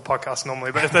before the podcast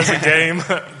normally, but if there's a game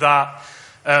that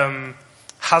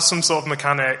has some sort of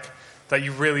mechanic that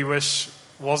you really wish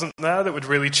wasn't there, that would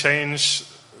really change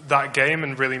that game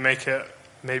and really make it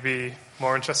maybe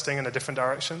more interesting in a different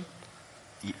direction?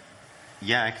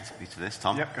 Yeah, I can speak to this,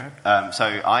 Tom. Yep, go ahead. So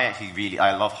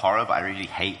I love horror, but I really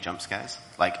hate jump scares.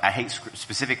 I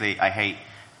hate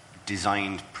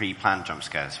designed, pre-planned jump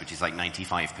scares, which is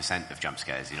 95% of jump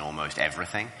scares in almost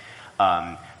everything,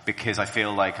 because I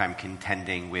feel like I'm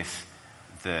contending with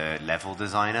the level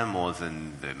designer more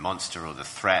than the monster or the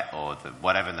threat or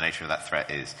whatever the nature of that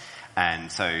threat is.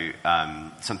 And so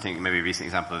maybe a recent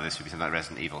example of this would be something like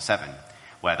Resident Evil 7,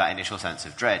 where that initial sense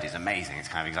of dread is amazing. It's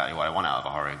kind of exactly what I want out of a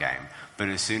horror game. But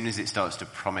as soon as it starts to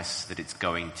promise that it's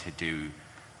going to do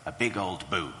a big old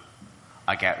boo,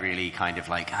 I get really kind of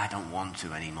I don't want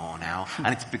to anymore now.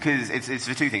 And it's because it's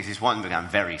for two things. It's one, because I'm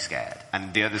very scared.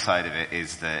 And the other side of it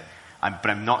is that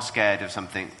I'm not scared of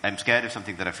something. I'm scared of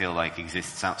something that I feel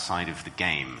exists outside of the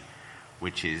game,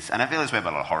 which is, and I feel this way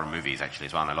about a lot of horror movies actually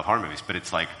as well. And I love horror movies, but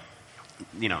it's I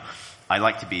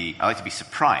like to be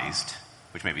surprised,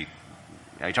 which maybe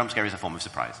a jump scare is a form of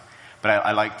surprise, but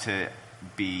I like to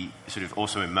be sort of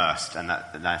also immersed, and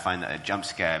I find that a jump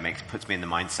scare puts me in the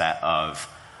mindset of,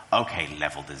 okay,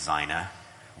 level designer,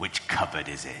 which cupboard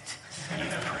is it, you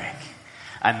prick?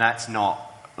 And that's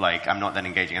not, like, I'm not then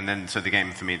engaging. And then, so the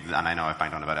game for me, and I know I've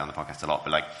banged on about it on the podcast a lot, but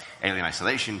like, Alien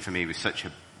Isolation for me was such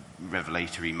a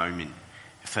revelatory moment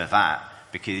for that,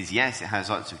 because yes, it has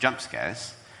lots of jump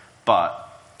scares, but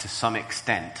to some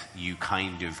extent, you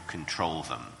kind of control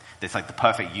them. It's like the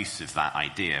perfect use of that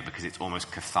idea, because it's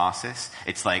almost catharsis.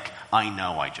 It's like, I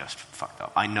know I just fucked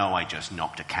up. I know I just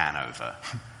knocked a can over.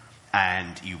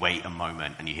 And you wait a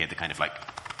moment and you hear the kind of like,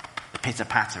 the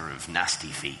pitter-patter of nasty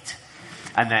feet.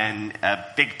 And then a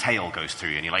big tail goes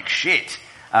through and you're like, shit.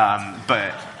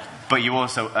 But you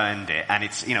also earned it. And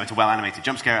it's, it's a well-animated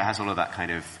jump scare. It has all of that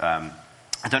kind of, I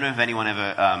don't know if anyone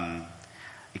ever,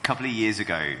 a couple of years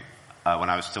ago, when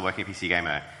I was still working at PC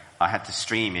Gamer, I had to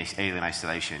stream Alien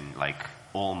Isolation like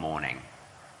all morning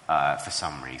for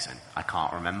some reason. I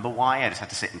can't remember why. I just had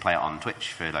to sit and play it on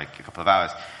Twitch for like a couple of hours,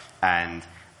 and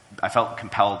I felt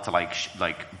compelled to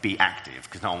like be active,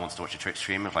 because no one wants to watch a Twitch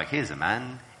stream of like, here's a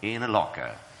man in a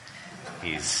locker.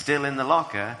 He's still in the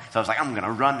locker. So I was like, I'm going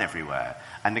to run everywhere.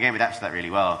 And the game adapts to that really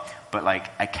well. But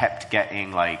like, I kept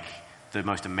getting like the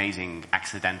most amazing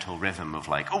accidental rhythm of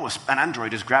like, oh, an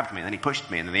android has grabbed me, and then he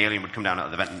pushed me, and then the alien would come down out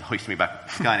of the vent and hoist me back.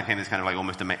 It kind of became this kind of like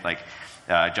almost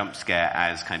jump scare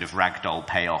as kind of ragdoll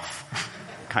payoff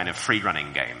kind of free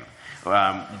running game.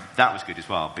 That was good as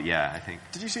well, but yeah, I think.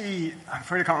 Did you see, I'm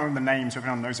afraid I can't remember the name, so if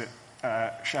anyone knows it,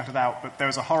 shout it out, but there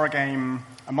was a horror game,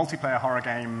 a multiplayer horror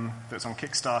game that's on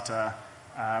Kickstarter,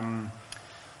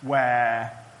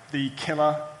 where the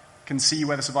killer can see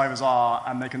where the survivors are,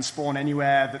 and they can spawn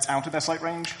anywhere that's out of their sight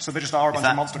range. So there just are a bunch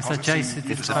of monster costumes. Jason,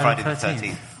 it's Friday the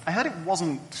 13th. I heard it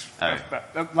wasn't.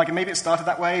 Like maybe it started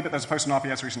that way, but there's a post on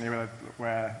RPS recently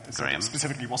where it said it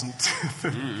specifically wasn't.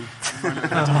 But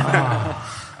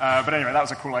anyway, that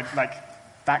was a cool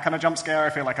that kind of jump scare. I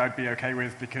feel like I'd be okay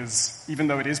with, because even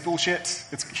though it is bullshit,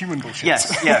 it's human bullshit.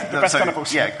 Yes, yeah, the best kind of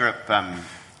bullshit. Yeah, I grew up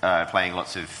playing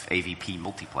lots of AVP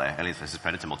multiplayer, Aliens vs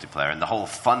Predator multiplayer, and the whole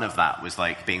fun of that was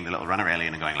like being the little runner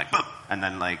alien and going like, boop, and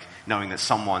then like knowing that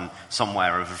someone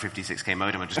somewhere over 56k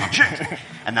modem had just gone shit,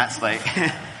 and that's like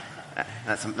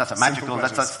that's a magical.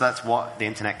 That's what the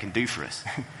internet can do for us.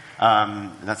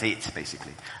 That's it,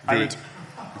 basically.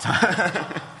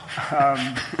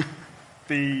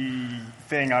 The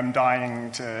thing I'm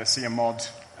dying to see a mod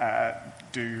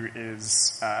do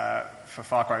is, for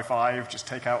Far Cry 5, just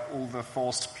take out all the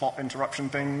forced plot interruption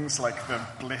things, like the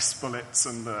bliss bullets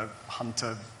and the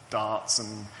hunter darts,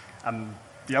 and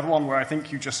the other one where I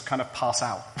think you just kind of pass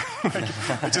out.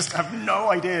 They just have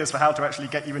no ideas for how to actually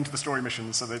get you into the story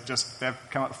missions, so they've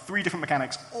come up with 3 different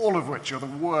mechanics, all of which are the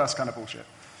worst kind of bullshit.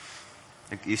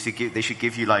 They should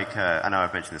give you like, I know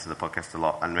I've mentioned this in the podcast a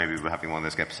lot, and maybe we're having one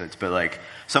of those episodes, but like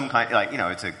some kind, like,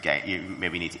 it's a game, you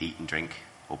maybe need to eat and drink,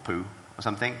 or poo, or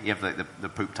something. You have the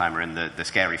poop timer, and the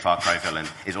scary Far Cry villain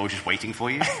is always just waiting for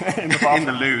you in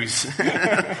the loos.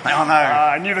 Like, oh no.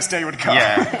 I knew this day would come.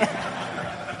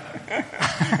 Yeah.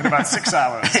 In about 6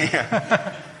 hours.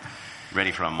 Yeah.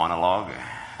 Ready for a monologue?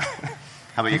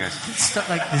 How about you guys?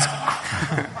 Like this.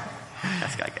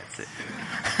 This guy gets it.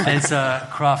 There's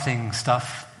crafting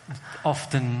stuff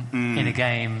often in a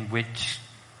game which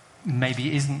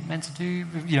maybe isn't meant to do,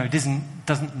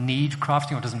 doesn't need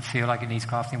crafting, or doesn't feel like it needs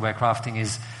crafting, where crafting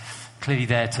is clearly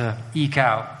there to eke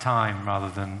out time rather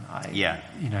than,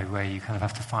 where you kind of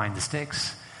have to find the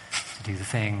sticks to do the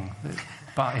thing,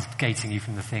 but it's gating you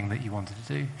from the thing that you wanted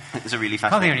to do. It's a really I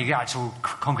can't fascinating. think of any actual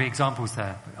concrete examples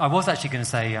there. I was actually going to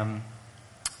say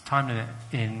time limit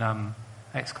in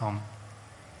XCOM.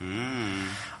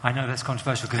 I know that's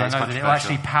controversial, because I know that it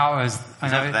actually powers. I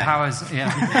know it powers.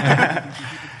 Yeah.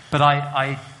 But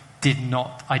I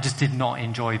just did not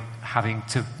enjoy having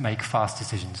to make fast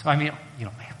decisions. I mean,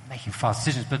 making fast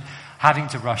decisions, but having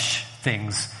to rush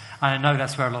things. And I know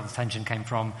that's where a lot of the tension came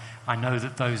from. I know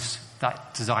that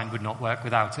that design would not work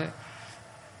without it.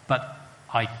 But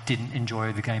I didn't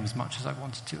enjoy the game as much as I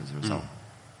wanted to as a result.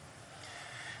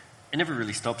 It never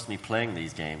really stops me playing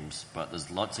these games, but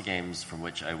there's lots of games from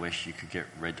which I wish you could get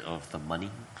rid of the money.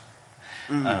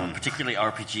 Particularly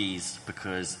RPGs,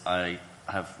 because I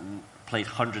have played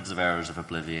hundreds of hours of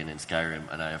Oblivion and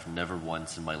Skyrim, and I have never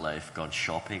once in my life gone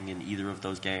shopping in either of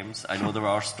those games. I know there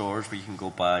are stores where you can go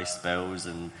buy spells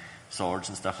and swords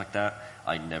and stuff like that.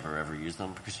 I never ever use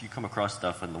them, because you come across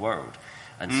stuff in the world.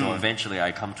 And so eventually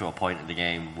I come to a point in the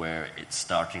game where it's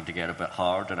starting to get a bit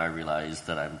hard, and I realize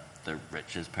that I'm the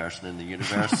richest person in the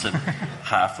universe, and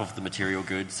half of the material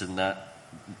goods in that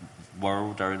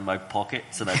world are in my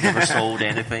pockets, and I've never sold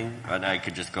anything, and I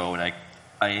could just go, and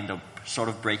I end up sort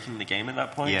of breaking the game at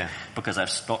that point, because I've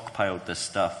stockpiled this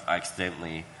stuff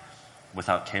accidentally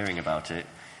without caring about it.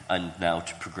 And now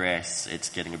to progress, it's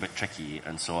getting a bit tricky,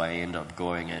 and so I end up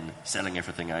going and selling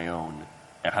everything I own,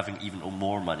 having even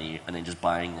more money, and then just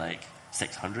buying like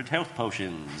 600 health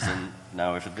potions, and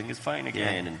now everything is fine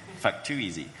again. And in fact, too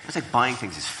easy. It's like buying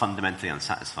things is fundamentally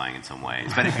unsatisfying in some ways.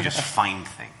 It's better if you just find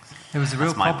things. There was a real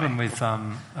That's my problem way. with, so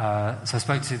I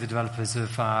spoke to the developers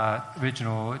of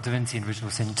original Divinity and Original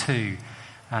Sin 2,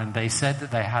 and they said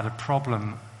that they had a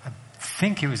problem, I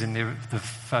think it was in the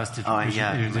first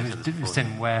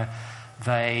Sin, where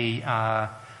they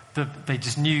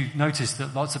just noticed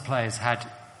that lots of players had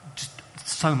just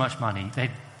so much money.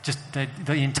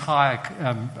 The entire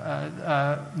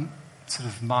sort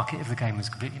of market of the game was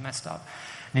completely messed up.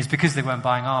 And it's because they weren't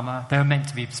buying armor. They were meant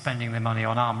to be spending their money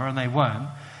on armor, and they weren't,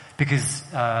 because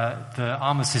the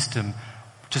armor system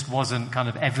just wasn't kind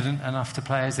of evident enough to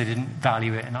players. They didn't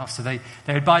value it enough. So they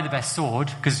would buy the best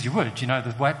sword, because you would,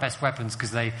 the best weapons,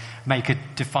 because they make a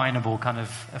definable kind of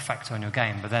effect on your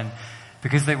game. But then,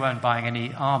 because they weren't buying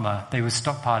any armor, they were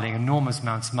stockpiling enormous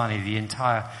amounts of money. The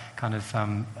entire kind of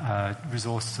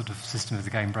resource sort of system of the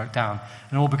game broke down.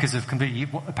 And all because of completely,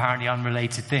 apparently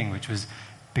unrelated thing, which was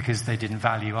because they didn't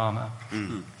value armor.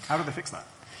 Mm. How did they fix that?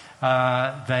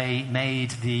 They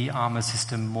made the armor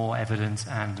system more evident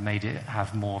and made it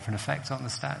have more of an effect on the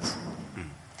stats. Mm.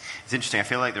 It's interesting. I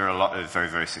feel like there are a lot of very,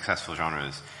 very successful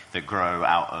genres that grow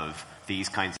out of these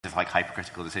kinds of like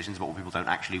hypercritical decisions about what people don't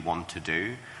actually want to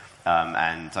do.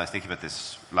 And I was thinking about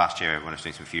this last year when I was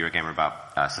doing some Eurogamer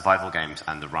about survival games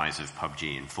and the rise of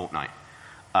PUBG and Fortnite.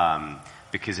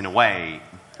 Because in a way,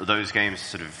 those games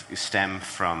sort of stem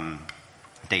from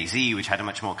DayZ, which had a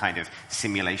much more kind of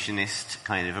simulationist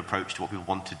kind of approach to what people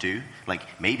want to do. Like,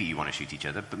 maybe you want to shoot each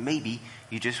other, but maybe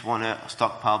you just want to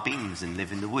stockpile beans and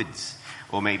live in the woods.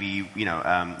 Or maybe,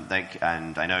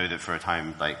 and I know that for a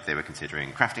time, like, they were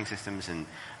considering crafting systems and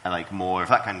like more of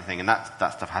that kind of thing. And that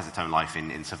stuff has its own life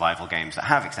in survival games that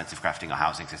have extensive crafting or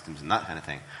housing systems and that kind of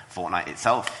thing. Fortnite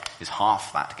itself is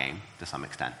half that game to some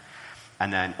extent.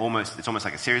 And then it's almost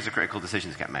like a series of critical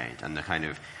decisions get made, and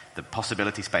the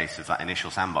possibility space of that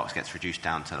initial sandbox gets reduced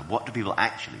down to what do people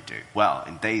actually do? Well,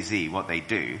 in DayZ, what they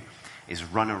do is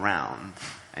run around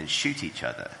and shoot each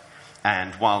other.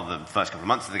 And while the first couple of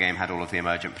months of the game had all of the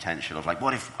emergent potential of like,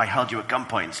 what if I held you at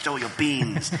gunpoint, stole your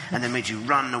beans, and then made you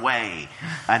run away?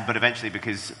 But eventually,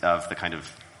 because of the kind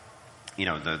of,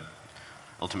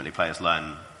 ultimately players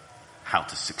learn how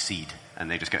to succeed, and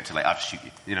they just go to like, I'll just shoot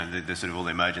you. The sort of all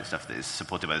the emergent stuff that is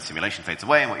supported by the simulation fades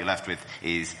away, and what you're left with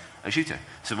is a shooter.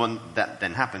 So when that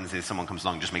then happens is someone comes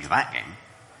along and just makes that game.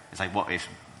 It's like, what if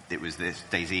it was this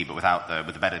DayZ, but with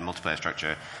a better multiplayer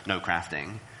structure, no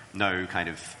crafting, no kind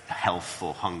of health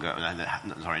or hunger,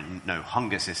 no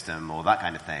hunger system or that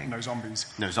kind of thing. No zombies.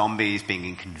 No zombies, being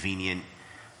inconvenient.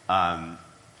 And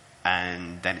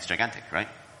then it's gigantic, right?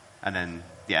 And then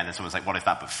someone's like, what if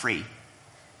that but free?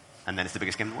 And then it's the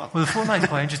biggest game in the world. Well, the Fortnite's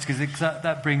quite interesting because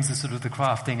that brings the sort of the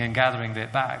crafting and gathering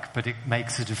bit back, but it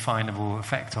makes a definable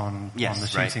effect on the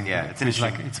shooting. Right, yeah,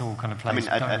 it's all kind of plays.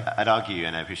 I'd argue,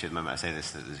 and I appreciate the moment I say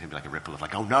this, that there's going to be like a ripple of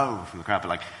like, oh no, from the crowd, but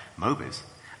like MOBAs.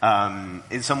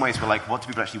 In some ways, we're like, what do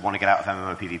people actually want to get out of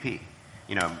MMO PvP?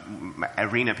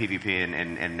 Arena PvP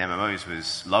in MMOs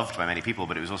was loved by many people,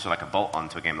 but it was also like a bolt-on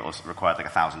to a game that also required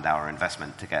like 1,000-hour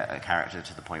investment to get a character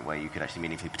to the point where you could actually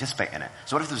meaningfully participate in it.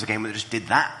 So what if there was a game that just did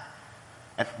that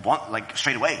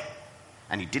straight awation,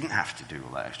 and you didn't have to do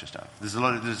all that extra stuff? There's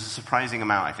a surprising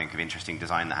amount, I think, of interesting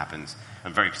design that happens,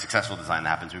 and very successful design that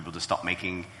happens when people just stop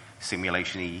making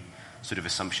simulation-y sort of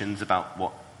assumptions about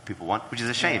what people want, which is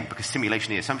a shame, because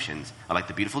simulation-y assumptions are like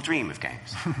the beautiful dream of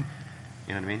games.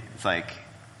 You know what I mean? It's like,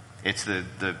 it's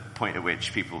the point at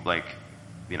which people like,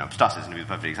 Star Citizen is a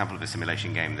perfect example of a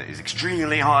simulation game that is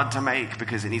extremely hard to make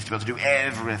because it needs to be able to do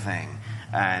everything.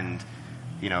 And,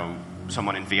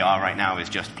 someone in VR right now is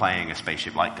just playing a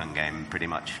spaceship light gun game, pretty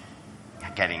much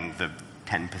getting the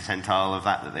 10 percentile of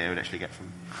that they would actually get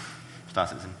from Star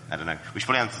Citizen. I don't know. We should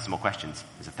probably answer some more questions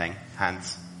as a thing.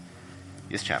 Hands.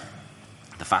 Yes, chap.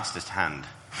 The fastest hand.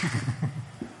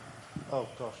 Oh,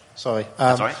 gosh. Sorry.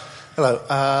 That's all right. Hello.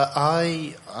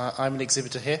 I'm an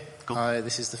exhibitor here. Cool.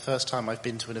 This is the first time I've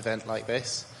been to an event like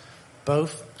this,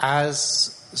 both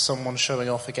as someone showing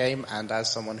off a game and as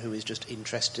someone who is just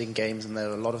interested in games, and there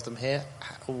are a lot of them here.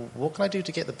 What can I do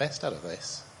to get the best out of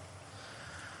this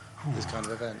kind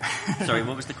of event? Sorry,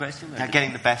 what was the question?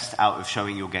 Getting the best out of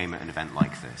showing your game at an event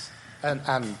like this.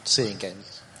 And seeing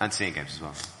games. And seeing games as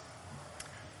well.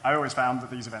 I always found that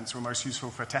these events were most useful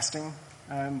for testing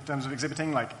in terms of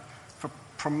exhibiting. Like, for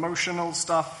promotional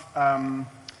stuff, I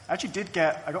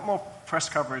got more press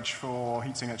coverage for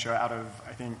Heat Signature out of,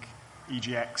 I think,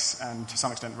 EGX and to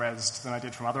some extent Rezzed than I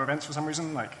did from other events for some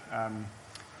reason. Like,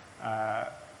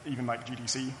 even like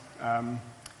GDC.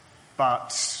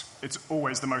 But it's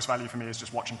always the most value for me is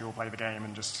just watching people play the game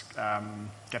and just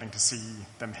getting to see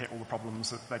them hit all the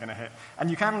problems that they're going to hit. And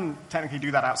you can technically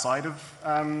do that outside of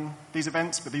these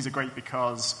events, but these are great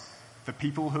because the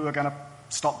people who are going to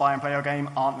stop by and play our game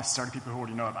aren't necessarily people who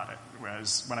already know about it.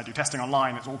 Whereas when I do testing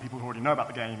online, it's all people who already know about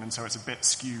the game, and so it's a bit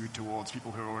skewed towards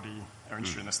people who already are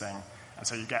interested in this thing. And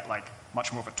so you get like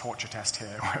much more of a torture test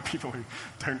here, where people who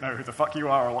don't know who the fuck you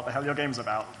are or what the hell your game's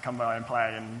about come by and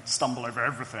play and stumble over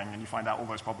everything, and you find out all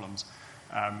those problems.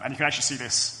 And you can actually see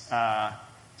this.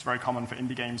 It's very common for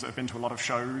indie games that have been to a lot of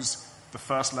shows. The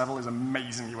first level is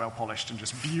amazingly well polished and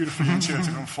just beautifully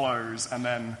intuitive and flows. And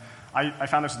then I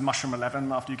found this with Mushroom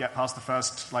 11 after you get past the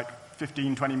first like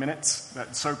 15, 20 minutes.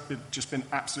 It's just been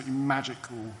absolutely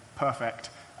magical, perfect.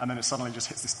 And then it suddenly just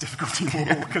hits this difficulty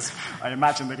wall because I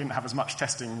imagine they didn't have as much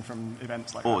testing from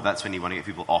events like that. Or that's when you want to get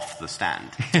people off the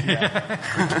stand.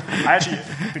 I actually,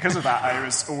 because of that, I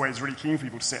was always really keen for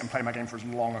people to sit and play my game for as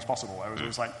long as possible. I was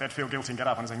always like, they'd feel guilty and get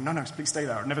up, and I was like, no, please stay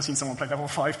there. I've never seen someone play level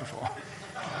 5 before.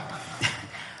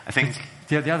 I think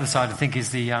the other side, I think, is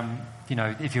the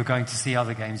if you're going to see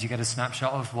other games, you get a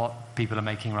snapshot of what people are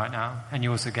making right now, and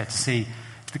you also get to see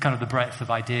the kind of the breadth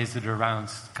of ideas that are around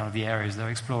kind of the areas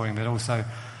they're exploring, but also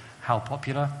how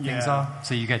popular things are.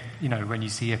 So you get, when you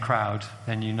see a crowd,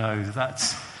 then you know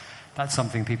that's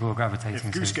something people are gravitating to.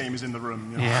 If Goose Game is in the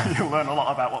room, Yeah. you'll learn a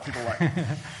lot about what people like.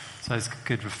 So it's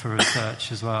good for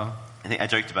research as well. I think I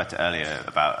joked about it earlier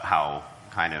about how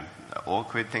kind of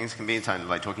awkward things can be in terms of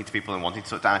like talking to people and wanting to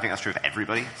sit down. I think that's true for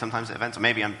everybody sometimes at events, or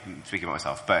maybe I'm speaking about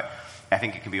myself, but I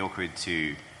think it can be awkward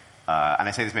to, and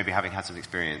I say this maybe having had some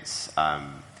experience,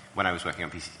 when I was working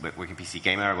PC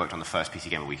Gamer, I worked on the first PC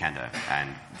Gamer Weekender,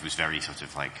 and was very sort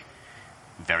of like,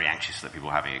 very anxious that people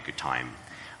were having a good time.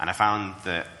 And I found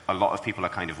that a lot of people are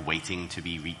kind of waiting to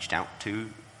be reached out to,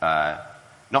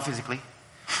 not physically,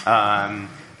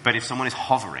 but if someone is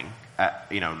hovering at,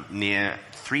 near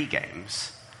 3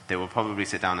 games, they will probably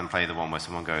sit down and play the one where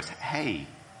someone goes, hey,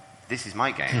 this is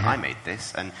my game, I made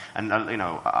this, and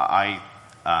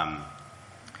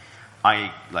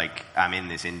I am in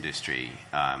this industry,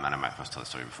 and I might have told the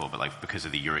story before, but like because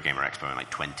of the Eurogamer Expo in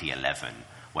like 2011,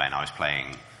 when I was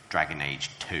playing Dragon Age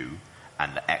 2,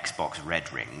 and the Xbox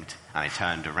red ringed, and I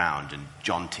turned around, and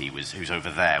John T, who's over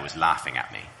there, was laughing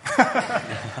at me.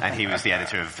 And he was the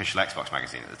editor of Official Xbox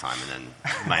magazine at the time, and then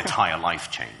my entire life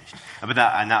changed.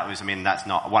 That's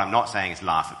not, what I'm not saying is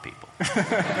laugh at people.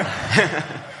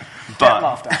 Get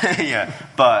laughed at. Yeah,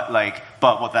 but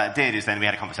what that did is then we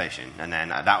had a conversation, and then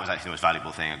that was actually the most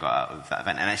valuable thing I got out of that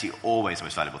event. And actually, always the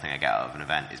most valuable thing I get out of an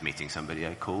event is meeting somebody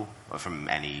cool, or from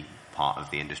any part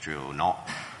of the industry or not.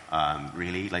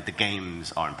 Really, like the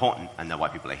games are important, and they're why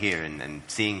people are here, and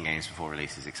seeing games before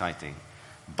release is exciting.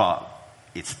 But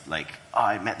it's like,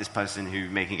 I met this person who's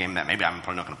making a game that maybe I'm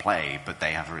probably not going to play, but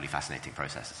they have a really fascinating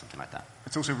process or something like that.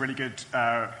 It's also really good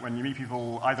when you meet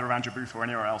people either around your booth or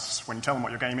anywhere else, when you tell them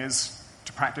what your game is,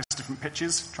 to practice different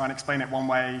pitches, try and explain it one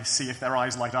way, see if their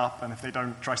eyes light up, and if they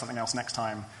don't, try something else next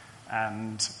time.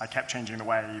 And I kept changing the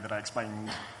way that I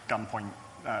explained Gunpoint,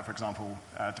 for example,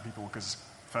 to people, because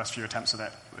first few attempts at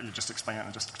it, you just explain it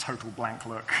in just a total blank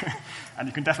look. And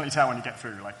you can definitely tell when you get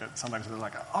through, like that sometimes they're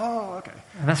like, oh, okay.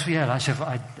 And that's,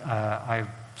 I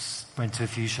went to a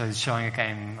few shows showing a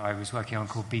game I was working on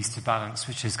called Beast of Balance,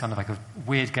 which is kind of like a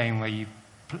weird game where you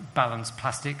balance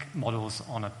plastic models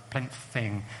on a plinth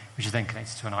thing, which is then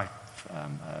connected to an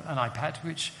iPad,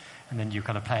 and then you're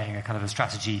kind of playing a kind of a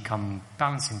strategy come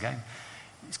balancing game.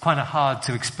 It's quite hard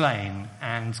to explain,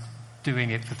 and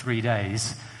doing it for 3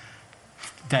 days,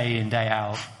 day in, day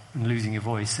out, and losing your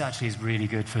voice actually is really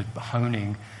good for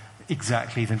honing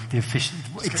exactly the efficient,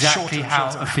 exactly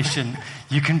how efficient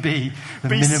you can be, the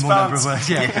minimal number of words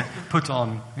put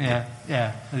on.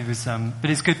 Yeah. It was, but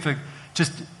it's good for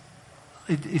just.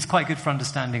 It's quite good for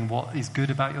understanding what is good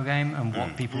about your game and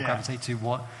what people gravitate to.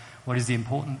 What is the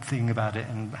important thing about it,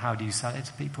 and how do you sell it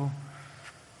to people?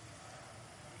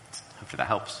 Hopefully that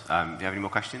helps. Do you have any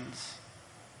more questions?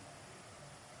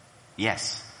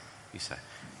 Yes, you say.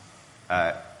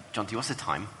 John T, what's the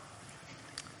time?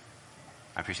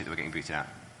 I appreciate that we're getting booted out.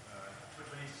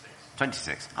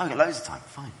 26. Oh, we've got loads of time.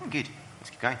 Fine. Good. Let's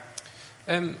keep going.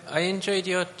 I enjoyed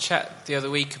your chat the other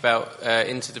week about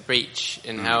Into the Breach,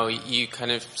 and how you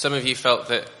some of you felt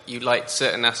that you liked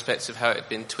certain aspects of how it had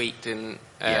been tweaked, and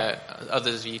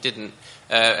others you didn't.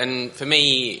 And for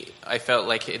me, I felt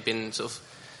like it had been sort of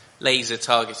laser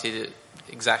targeted at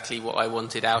exactly what I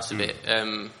wanted out of it.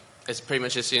 As pretty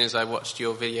much as soon as I watched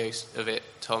your videos of it,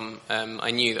 Tom,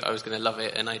 I knew that I was going to love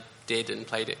it, and I did, and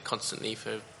played it constantly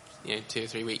for 2 or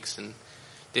 3 weeks, and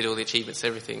did all the achievements,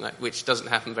 everything, like, which doesn't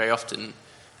happen very often.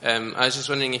 I was just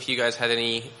wondering if you guys had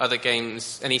any other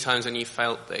games, any times when you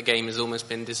felt that a game has almost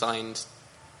been designed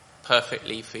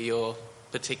perfectly for your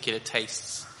particular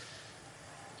tastes.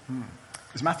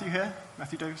 Is Matthew here?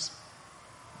 Matthew Davis?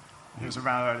 He was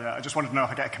around earlier. I just wanted to know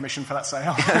if I get a commission for that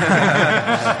sale.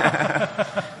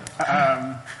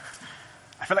 I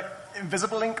feel like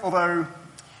Invisible Link, although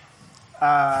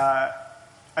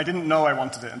I didn't know I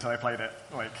wanted it until I played it.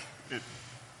 Like,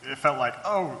 it felt like,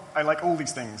 oh, I like all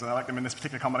these things, and I like them in this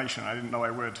particular combination. I didn't know I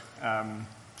would.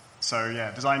 So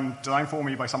yeah, design for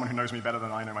me by someone who knows me better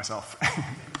than I know myself.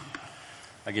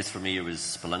 I guess for me it was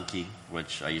Spelunky,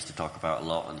 which I used to talk about a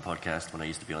lot on the podcast when I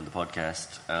used to be on the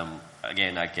podcast.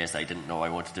 Again, I guess I didn't know I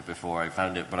wanted it before I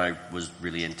found it, but I was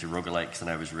really into roguelikes and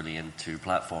I was really into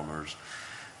platformers,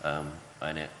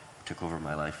 and it took over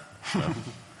my life. So.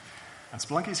 And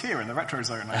Spelunky's here in the Retro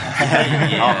Zone. Oh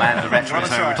man, the Retro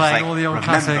Zone, which playing is like, all the old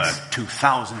remember classics.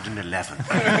 2011. You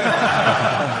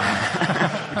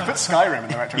could put Skyrim in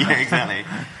the Retro Zone. Yeah, exactly.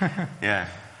 Yeah.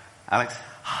 Alex?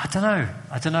 I don't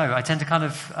know. I tend to kind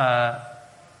of I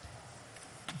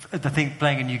think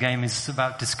playing a new game is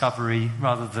about discovery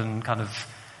rather than kind of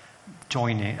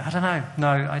joining. I don't know. No,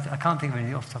 I can't think of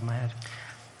anything off the top of my head.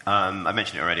 I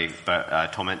mentioned it already,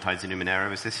 but Torment Tides of Numenera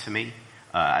was this for me.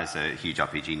 As a huge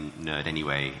RPG nerd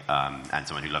anyway, and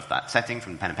someone who loved that setting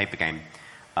from the pen and paper game,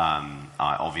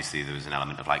 obviously there was an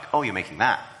element of like, oh, you're making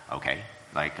that? Okay.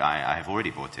 Like, I have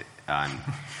already bought it.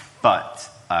 But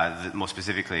more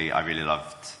specifically, I really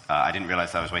loved... I didn't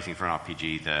realize I was waiting for an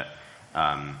RPG that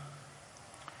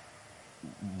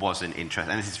wasn't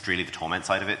interesting. And this is really the Torment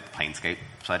side of it, the Planescape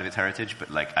side of its heritage,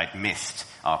 but like I'd missed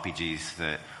RPGs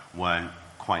that weren't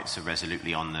quite so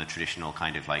resolutely on the traditional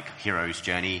kind of like hero's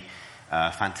journey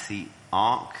fantasy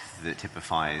arc that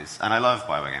typifies, and I love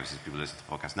BioWare games, as people listen to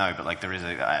the podcast know, but like there is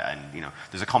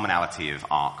there's a commonality of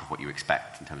arc of what you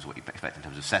expect in terms of what you expect in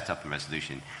terms of setup and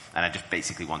resolution, and I just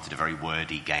basically wanted a very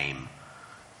wordy game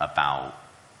about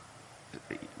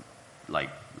like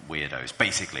weirdos,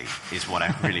 basically, is what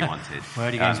I really wanted.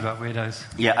 Wordy games about weirdos.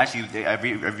 Yeah, actually, I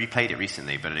replayed it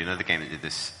recently, but another game that did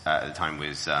this at the time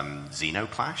was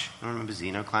Xenoclash. I remember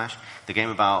Xenoclash? The game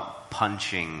about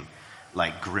punching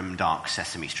like grimdark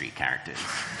Sesame Street characters.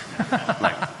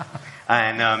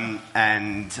 I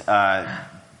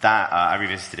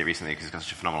revisited it recently because it's got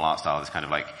such a phenomenal art style. It's kind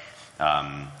of like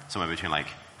somewhere between like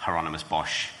Hieronymus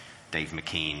Bosch, Dave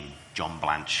McKean, John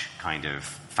Blanche kind of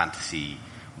fantasy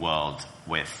world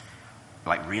with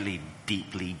like really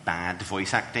deeply bad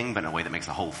voice acting, but in a way that makes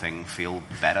the whole thing feel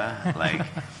better. Like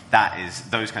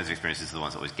those kinds of experiences are the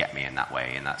ones that always get me in that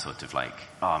way, in that sort of like,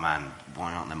 oh man,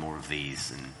 why aren't there more of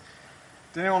these? And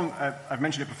did anyone, I've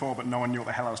mentioned it before, but no one knew what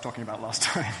the hell I was talking about last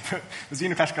time. But the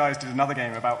Xenoclash guys did another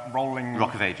game about rolling...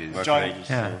 Rock of Ages.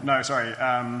 No, sorry.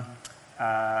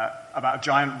 About a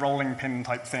giant rolling pin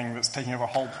type thing that's taking over a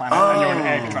whole planet, and you're an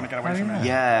egg trying to get away from it.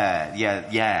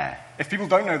 Yeah. If people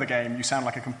don't know the game, you sound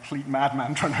like a complete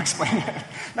madman trying to explain it.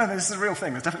 No, this is a real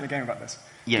thing. There's definitely a game about this.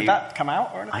 Yeah, did that come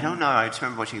out or anything? I don't know. I just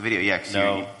remember watching a video. Yeah,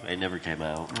 no, it never came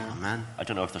out. Oh, man. I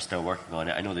don't know if they're still working on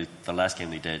it. I know the last game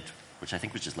they did, which I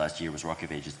think was just last year, was Rock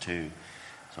of Ages 2.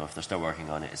 So if they're still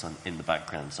working on it, it's in the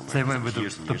background somewhere. So they went with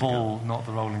the ball, not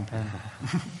the rolling pin.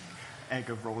 Egg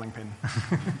of rolling pin.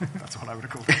 That's what I would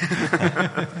have called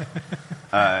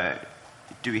it.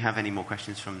 Do we have any more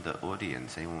questions from the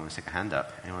audience? Anyone want to stick a hand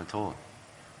up? Anyone at all?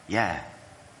 Yeah.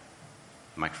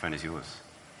 The microphone is yours.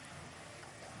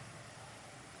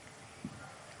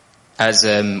 As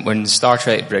when Star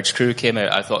Trek Bridge Crew came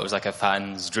out, I thought it was like a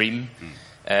fan's dream.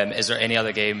 Is there any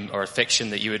other game or fiction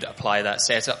that you would apply that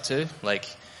setup to? Like,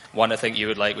 one I think you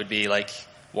would like would be like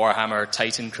Warhammer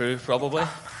Titan Crew, probably,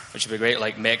 which would be great,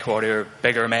 like Mech Warrior,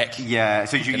 bigger mech. Yeah,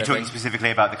 so you're talking specifically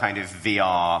about the kind of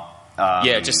VR...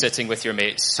 yeah, just sitting with your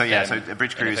mates. So yeah, so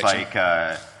Bridge Crew is like,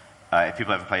 if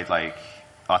people ever played like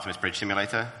Artemis Bridge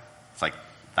Simulator, it's like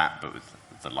that, but with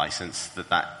the license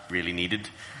that really needed. Is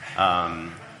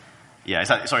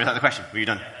that the question? Were you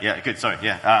done? Yeah, good, sorry,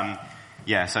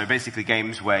 yeah. So basically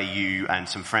games where you and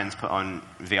some friends put on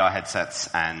VR headsets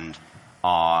and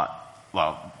are,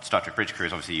 Star Trek Bridge Crew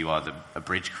is obviously you are a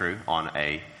bridge crew on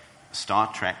a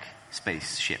Star Trek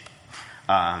spaceship.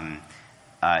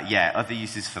 Other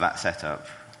uses for that setup.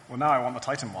 Well, now I want the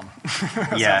Titan one.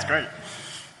 That sounds great.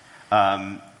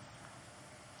 I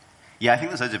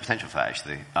think there's loads of potential for that,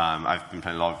 actually. I've been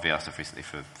playing a lot of VR stuff recently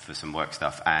for some work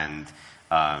stuff, and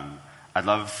I'd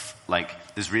love, like,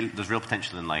 there's real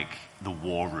potential in, like, the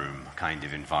war room kind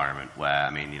of environment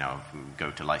where,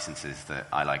 go to licenses that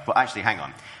I like. But actually, hang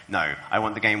on. No, I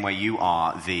want the game where you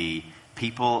are the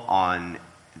people on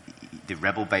the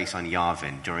rebel base on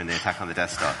Yavin during the attack on the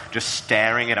Death Star, just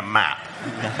staring at a map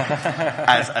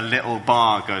as a little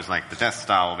bar goes like, the Death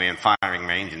Star will be in firing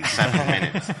range in 7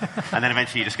 minutes. And then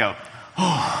eventually you just go,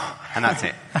 oh, and that's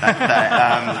it.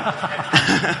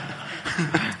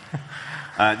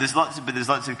 There's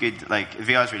lots of good, like,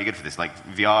 VR is really good for this. Like,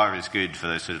 VR is good for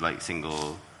those sort of like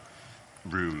single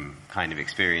room kind of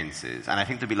experiences. And I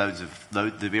think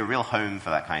there'll be a real home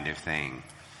for that kind of thing.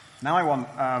 Now I want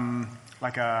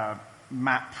like a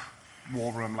map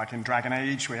war room, like in Dragon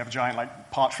Age, where you have a giant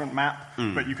like parchment map,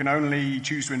 but you can only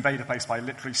choose to invade a place by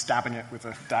literally stabbing it with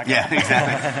a dagger. Yeah,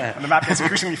 exactly. And the map gets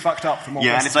increasingly fucked up for more.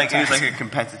 Yeah, and it's like a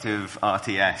competitive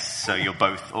RTS, so you're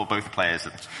both players.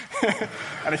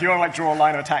 And if you want to like draw a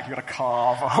line of attack, you got to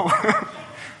carve.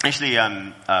 Actually,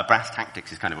 Brass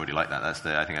Tactics is kind of already like that. I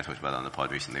think I talked about that on the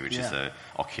pod recently, which is a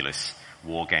Oculus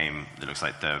war game that looks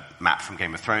like the map from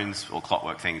Game of Thrones or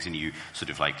Clockwork Things, and you sort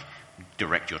of like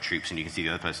direct your troops, and you can see the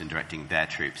other person directing their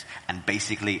troops, and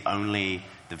basically only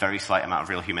the very slight amount of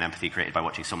real human empathy created by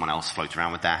watching someone else float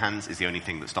around with their hands is the only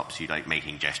thing that stops you like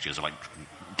making gestures or like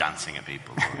dancing at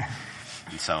people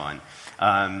and so on.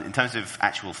 In terms of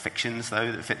actual fictions,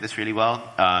 though, that fit this really well.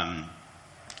 I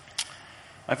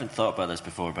haven't thought about this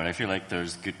before, but I feel like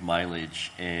there's good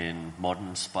mileage in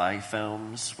modern spy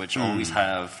films, which always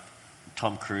have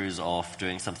Tom Cruise off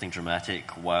doing something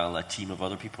dramatic while a team of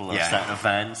other people are sat in a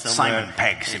van somewhere. Simon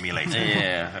Pegg Simulator.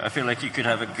 Yeah, I feel like you could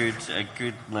have a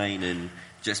good line in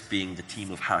just being the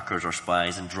team of hackers or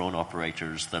spies and drone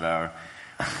operators that are,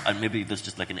 and maybe there's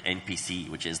just like an NPC,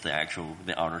 which is the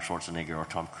Arnold Schwarzenegger or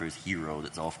Tom Cruise hero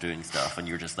that's off doing stuff, and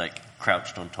you're just like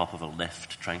crouched on top of a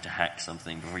lift trying to hack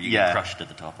something before you get crushed at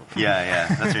the top of it. Yeah,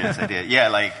 that's a really nice idea. Yeah,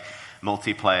 like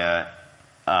multiplayer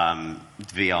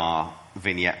VR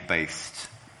vignette-based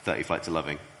 30 Flights of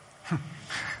Loving.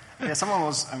 Yeah, someone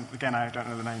was, again, I don't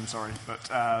know the name, sorry,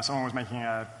 but someone was making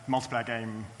a multiplayer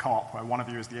game co-op where one of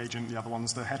you is the agent, the other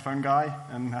one's the headphone guy,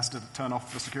 and has to turn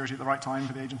off the security at the right time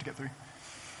for the agent to get through.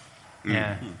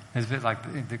 Yeah, it's a bit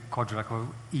like the Quadrilateral.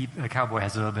 The Cowboy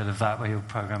has a little bit of that, where you're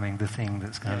programming the thing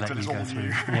that's going to let you go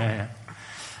through.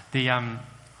 Yeah.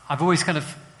 I've always kind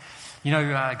of,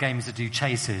 games that do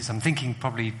chases. I'm thinking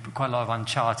probably quite a lot of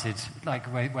Uncharted, like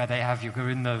where they have you're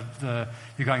going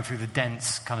through the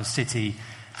dense kind of city,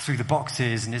 through the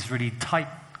boxes, and it's really tight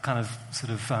kind of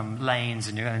sort of lanes,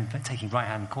 and you're taking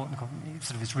right-hand corner,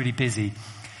 sort of it's really busy.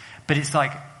 But it's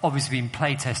like obviously been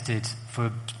play tested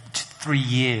for 3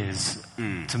 years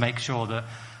to make sure that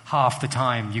half the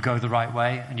time you go the right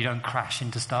way and you don't crash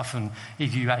into stuff, and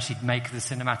if you actually make the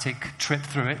cinematic trip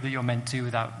through it that you're meant to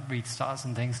without restarts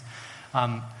and things.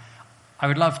 I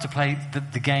would love to play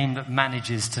the game that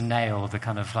manages to nail the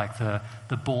kind of like the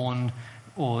Bourne,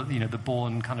 or the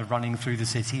Bourne kind of running through the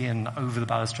city and over the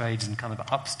balustrades and kind of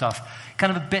up stuff,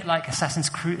 kind of a bit like Assassin's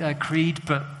Creed,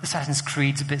 but Assassin's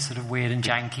Creed's a bit sort of weird and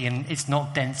janky, and it's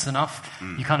not dense enough.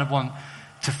 You kind of want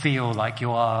to feel like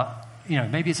you are,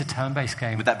 maybe it's a turn-based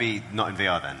game. Would that be not in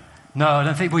VR then? No, I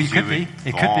don't think. Well, It could be.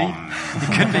 It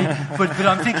could be. But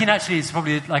I'm thinking actually it's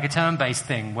probably like a turn-based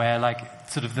thing where like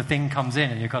sort of the thing comes in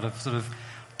and you've got to sort of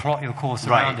plot your course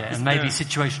around it, and maybe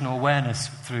situational awareness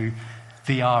through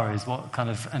VR is what kind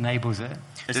of enables it.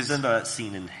 Isn't that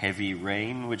scene in Heavy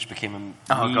Rain, which became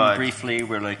a meme briefly,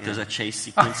 where like there's a chase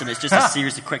sequence and it's just a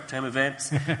series of quick time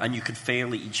events, and you can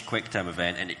fail each quick time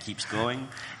event and it keeps going,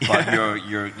 but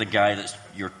you're the guy that's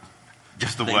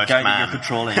just the guy worst that man you're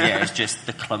controlling. Yeah, is just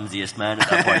the clumsiest man at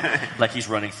that point. Like he's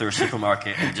running through a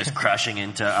supermarket and just crashing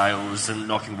into aisles and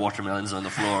knocking watermelons on the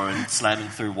floor and slamming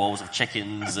through walls of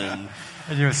chickens and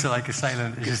you're still like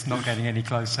assailant, it's just not getting any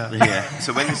closer. Yeah.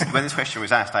 So when this question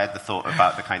was asked, I had the thought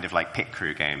about the kind of like pit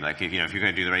crew game. Like if you're going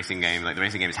to do the racing game, like the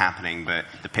racing game is happening, but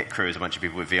the pit crew is a bunch of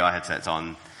people with VR headsets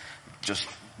on, just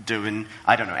doing,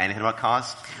 I don't know anything about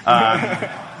cars,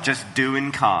 just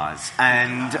doing cars,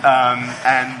 and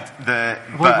where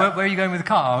are you going with the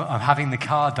car? I'm having the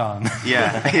car done.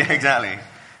 Yeah, exactly.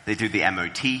 They do the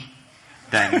MOT.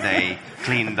 Then they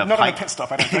clean the Not pipe. Not pit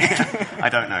stuff, I don't think. I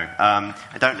don't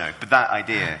know. But that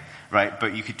idea, right?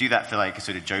 But you could do that for like a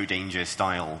sort of Joe Danger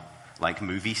style, like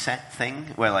movie set thing,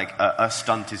 where like a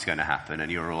stunt is going to happen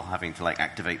and you're all having to like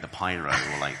activate the pyro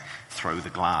or like throw the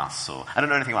glass, or I don't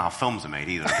know anything about how films are made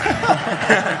either.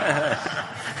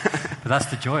 But that's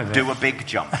the joy of it. Do a big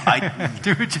jump.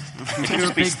 do a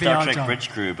big Star Trek jump. Bridge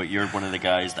Crew, but you're one of the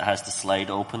guys that has to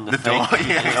slide open the door. Open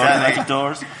the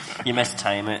doors. You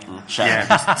mistime it and Shatner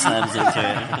just slams into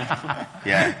it.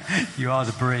 Yeah. You are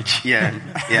the bridge. Yeah.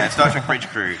 Star Trek Bridge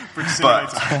Crew.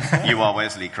 But you are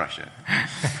Wesley Crusher.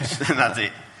 That's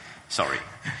it. Sorry.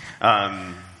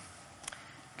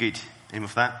 Good. Any more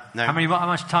for that? No. How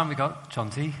much time we got, John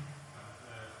T?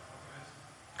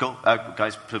 Cool.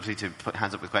 Guys, feel free to put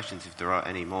hands up with questions if there are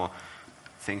any more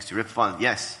things to rip upon.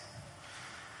 Yes.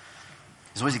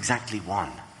 There's always exactly one,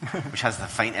 which has the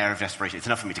faint air of desperation. It's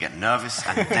enough for me to get nervous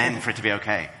and then for it to be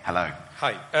okay. Hello.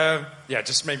 Hi.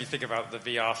 Just made me think about the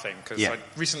VR thing, because I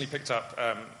recently picked up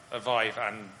a Vive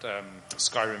and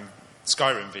Skyrim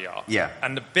VR. Yeah.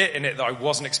 And the bit in it that I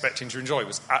wasn't expecting to enjoy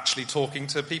was actually talking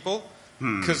to people,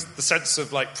 because the sense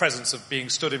of like presence of being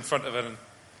stood in front of a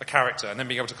character and then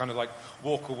being able to kind of like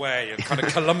walk away and kind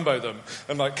of Columbo them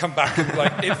and like come back and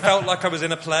like it felt like I was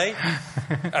in a play,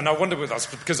 and I wondered whether that's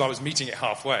because I was meeting it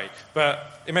halfway. But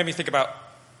it made me think about,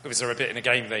 was there a bit in a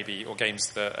game maybe, or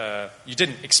games that you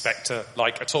didn't expect to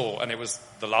like at all, and it was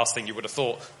the last thing you would have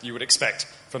thought you would expect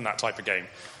from that type of game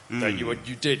that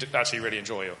you did actually really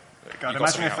enjoy? God,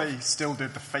 imagine if they still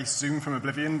did the face zoom from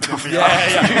Oblivion, but in VR.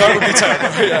 That would be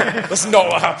terrible. Yeah. That's not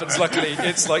what happens. Luckily,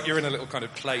 it's like you're in a little kind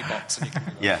of play box, and you can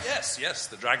be like, yes,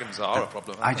 the dragons are a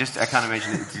problem. I can't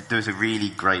imagine there was a really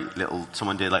great little,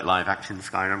 someone did like live action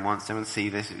Skyrim once. Anyone see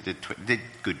this? It did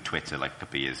good Twitter like a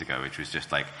couple of years ago, which was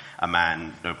just like a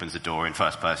man opens a door in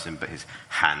first person, but his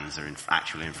hands are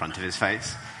actually in front of his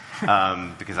face.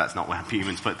 Because that's not where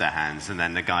humans put their hands. And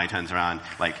then the guy turns around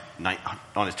like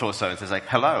on his torso and says like,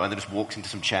 hello, and then just walks into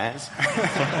some chairs.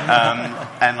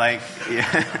 And like,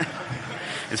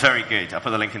 it's very good. I'll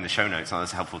put the link in the show notes, not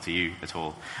as helpful to you at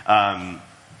all. I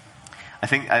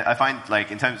think I find like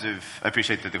in terms of, I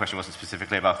appreciate that the question wasn't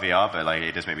specifically about VR, but like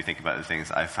it does make me think about the things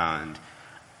that I found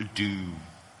do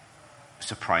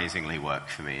surprisingly work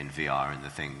for me in VR, and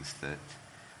the things that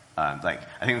I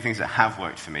think the things that have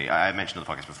worked for me, I mentioned on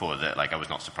the podcast before that like I was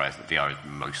not surprised that VR is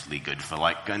mostly good for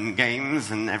like gun games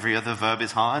and every other verb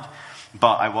is hard,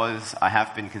 but I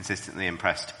have been consistently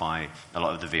impressed by a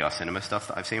lot of the VR cinema stuff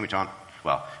that I've seen, which aren't,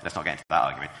 well, let's not get into that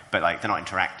argument, but like they're not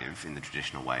interactive in the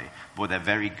traditional way. But what they're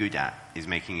very good at is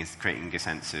creating a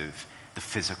sense of the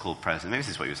physical presence. Maybe this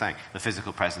is what you were saying, the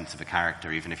physical presence of a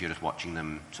character, even if you're just watching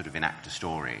them sort of enact a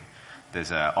story. There's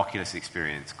an Oculus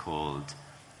experience called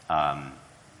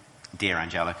Dear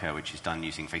Angelica, which is done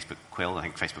using Facebook Quill. I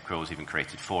think Facebook Quill was even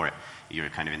created for it. You're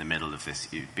kind of in the middle of this.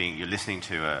 You're listening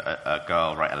to a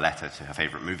girl write a letter to her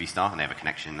favorite movie star, and they have a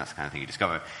connection. That's the kind of thing you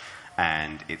discover.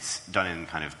 And it's done in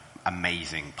kind of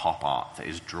amazing pop art that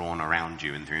is drawn around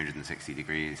you in 360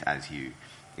 degrees as you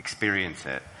experience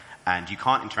it. And you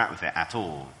can't interact with it at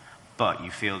all, but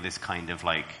you feel this kind of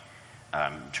like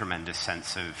tremendous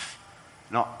sense of,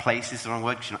 not place is the wrong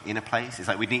word because you're not in a place. It's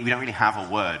like we don't really have a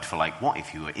word for like, what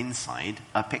if you were inside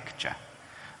a picture?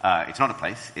 It's not a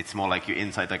place. It's more like you're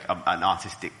inside like an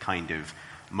artistic kind of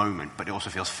moment, but it also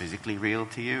feels physically real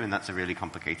to you, and that's a really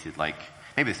complicated, like,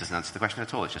 maybe this doesn't answer the question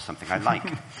at all. It's just something I like.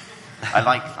 I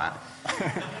like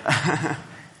that.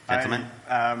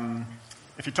 Gentlemen?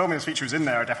 If you told me this feature was in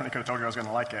there, I definitely could have told you I was going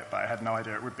to like it, but I had no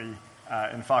idea it would be.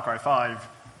 In Far Cry 5,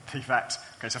 the fact...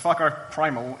 Okay, so Far Cry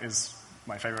Primal is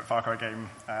my favourite Far Cry game,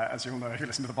 as you'll know if you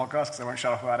listen to the podcast, because I won't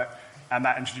shut up about it. And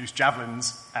that introduced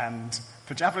javelins, and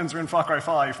the javelins are in Far Cry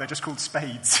 5, they're just called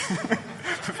spades.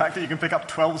 The fact that you can pick up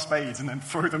 12 spades and then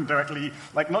throw them directly,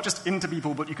 like not just into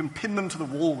people, but you can pin them to the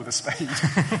wall with a spade.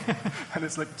 And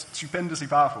it's like stupendously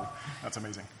powerful. That's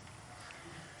amazing.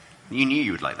 You knew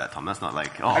you would like that, Tom. That's not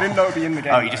like, I didn't know it would be in the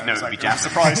game. Oh, you just know it would be javelins. I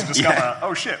was surprised to discover,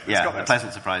 oh shit, it's got the this.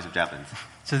 pleasant surprise of javelins.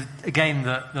 So a game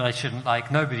that I shouldn't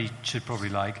like, nobody should probably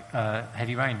like,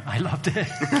 Heavy Rain. I loved it.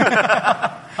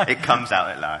 It comes out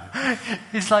at loud.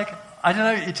 It's like, I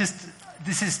don't know,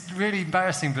 this is really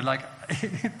embarrassing, but like,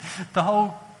 the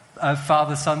whole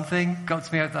father-son thing got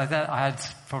to me. I had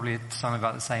probably a son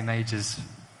about the same age as,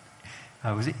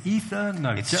 was it Ethan?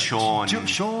 No. It's Sean.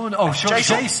 Sean. Oh,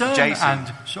 Jason.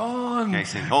 And Sean.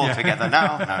 Jason. All together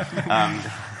now. No. And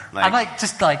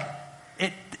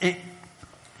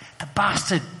the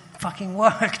bastard fucking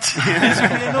worked. It was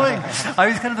really annoying. I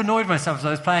was kind of annoyed myself as I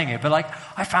was playing it, but like,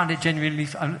 I found it genuinely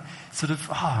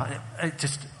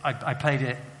I played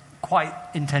it quite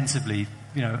intensively,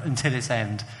 until its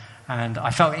end. And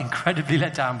I felt incredibly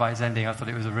let down by its ending. I thought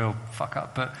it was a real fuck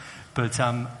up. But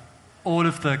all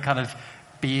of the kind of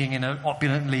being in an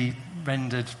opulently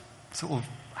rendered sort of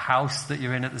house that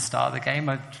you're in at the start of the game,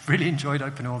 I really enjoyed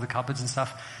opening all the cupboards and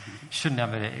stuff. Shouldn't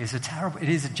have it. It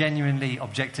is a genuinely,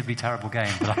 objectively terrible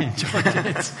game, but I enjoyed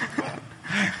it.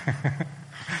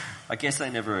 I guess I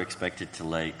never expected to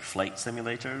like flight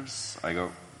simulators. I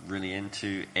got really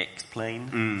into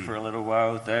X-Plane for a little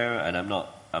while there, and I'm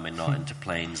not into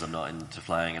planes, I'm not into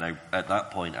flying, and at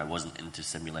that point I wasn't into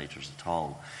simulators at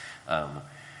all.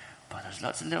 But there's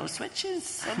lots of little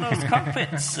switches on those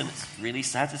cockpits, and it's really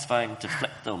satisfying to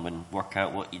flip them and work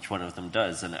out what each one of them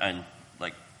does. And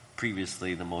like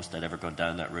previously, the most I'd ever gone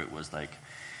down that route was like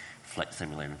Flight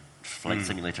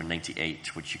Simulator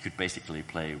 98, which you could basically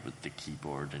play with the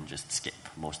keyboard and just skip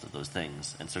most of those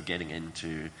things. And so getting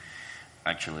into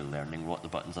actually learning what the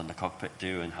buttons on the cockpit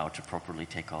do and how to properly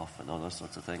take off and all those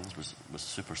sorts of things was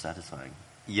super satisfying.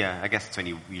 Yeah, I guess it's when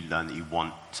you learn that you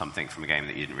want something from a game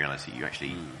that you didn't realize that you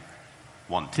actually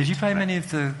want. Did you play many of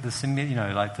the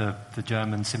the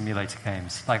German simulator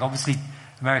games? Like, obviously,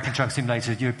 American Truck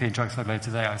Simulator, European Truck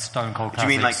Simulator, they are stone cold classics.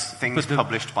 Do you mean like things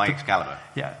published by Excalibur?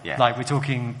 Yeah. Like we're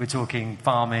talking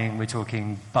farming, we're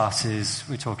talking buses,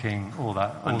 we're talking all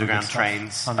that. Underground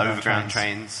trains, overground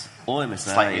trains.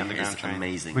 OMSI is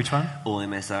amazing. Which one?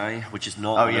 OMSI, which is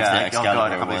not one of the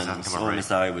Excalibur ones.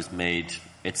 OMSI was made.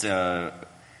 It's an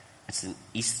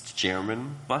East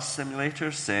German bus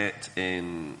simulator set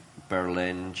in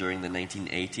Berlin during the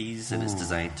 1980s, and it's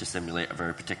designed to simulate a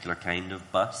very particular kind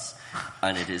of bus.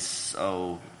 And it is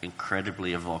so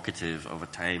incredibly evocative of a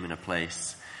time and a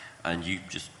place. And you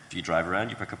drive around,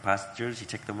 you pick up passengers, you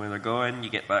take them where they're going, you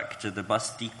get back to the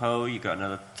bus depot, you got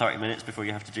another 30 minutes before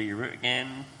you have to do your route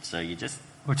again. So you just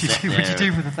What do you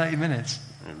do for the 30 minutes?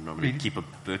 I normally keep a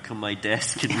book on my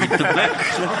desk and read the book.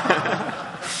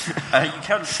 You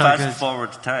can't fast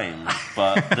forward time,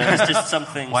 but there is just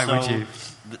something. Why would you?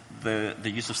 The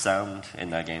use of sound in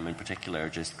that game in particular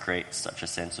just creates such a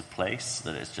sense of place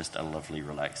that it's just a lovely,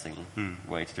 relaxing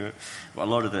way to do it. But a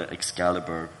lot of the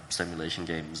Excalibur simulation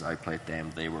games, I played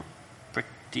them, they were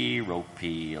pretty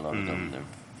ropey. A lot of them, they're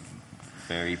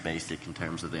very basic in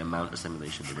terms of the amount of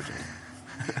simulation they were doing.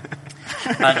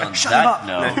 And on that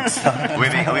note,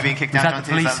 are we being kicked out?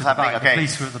 The police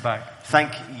were at the back.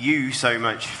 Thank you so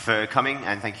much for coming,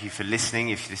 and thank you for listening.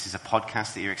 If this is a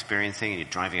podcast that you're experiencing and you're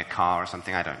driving a car or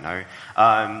something, I don't know.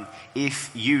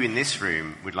 If you in this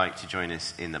room would like to join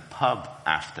us in the pub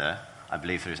after, I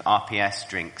believe there's RPS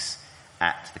drinks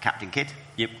at the Captain Kidd.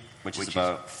 Yep, which is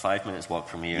about 5 minutes walk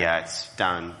from here. Yeah, it's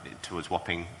down towards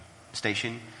Wapping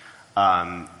Station.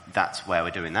 That's where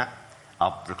we're doing that.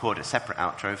 I'll record a separate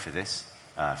outro for this,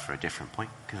 for a different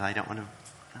point, because I don't want to...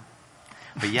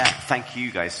 But yeah, thank you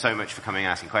guys so much for coming,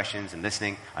 asking questions and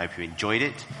listening. I hope you enjoyed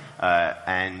it.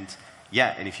 And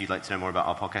if you'd like to know more about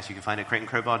our podcast, you can find it at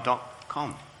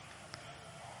crateandcrowbar.com.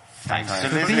 Thanks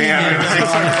for listening.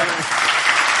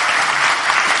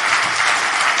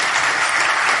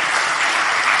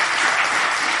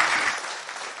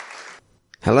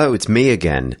 Hello, it's me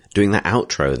again, doing that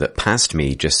outro that past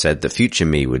me just said that future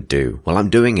me would do. Well, I'm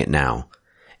doing it now.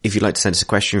 If you'd like to send us a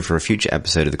question for a future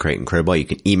episode of the Crate and Crowbar, you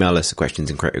can email us at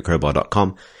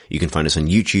questions@crateandcrowbar.com. You can find us on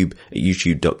YouTube at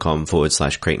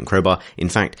youtube.com/Crate and Crowbar. In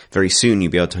fact, very soon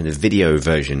you'll be able to find a video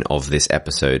version of this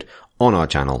episode on our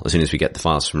channel as soon as we get the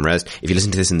files from Res. If you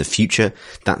listen to this in the future,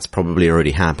 that's probably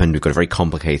already happened. We've got a very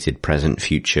complicated present,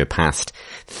 future, past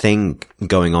thing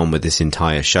going on with this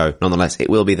entire show. Nonetheless,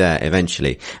 it will be there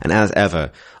eventually. And as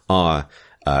ever, our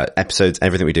episodes,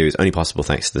 everything we do is only possible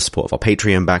thanks to the support of our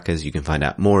Patreon backers. You can find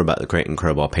out more about the Crate and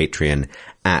Crowbar Patreon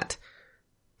at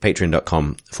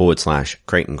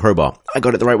patreon.com/Crate and Crowbar. I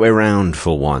got it the right way around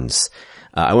for once.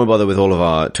 I won't bother with all of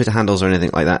our Twitter handles or anything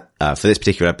like that for this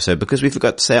particular episode because we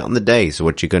forgot to say it on the day, so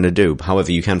what you're going to do.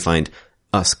 However, you can find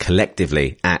us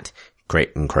collectively at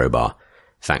Crate and Crowbar.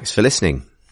 Thanks for listening.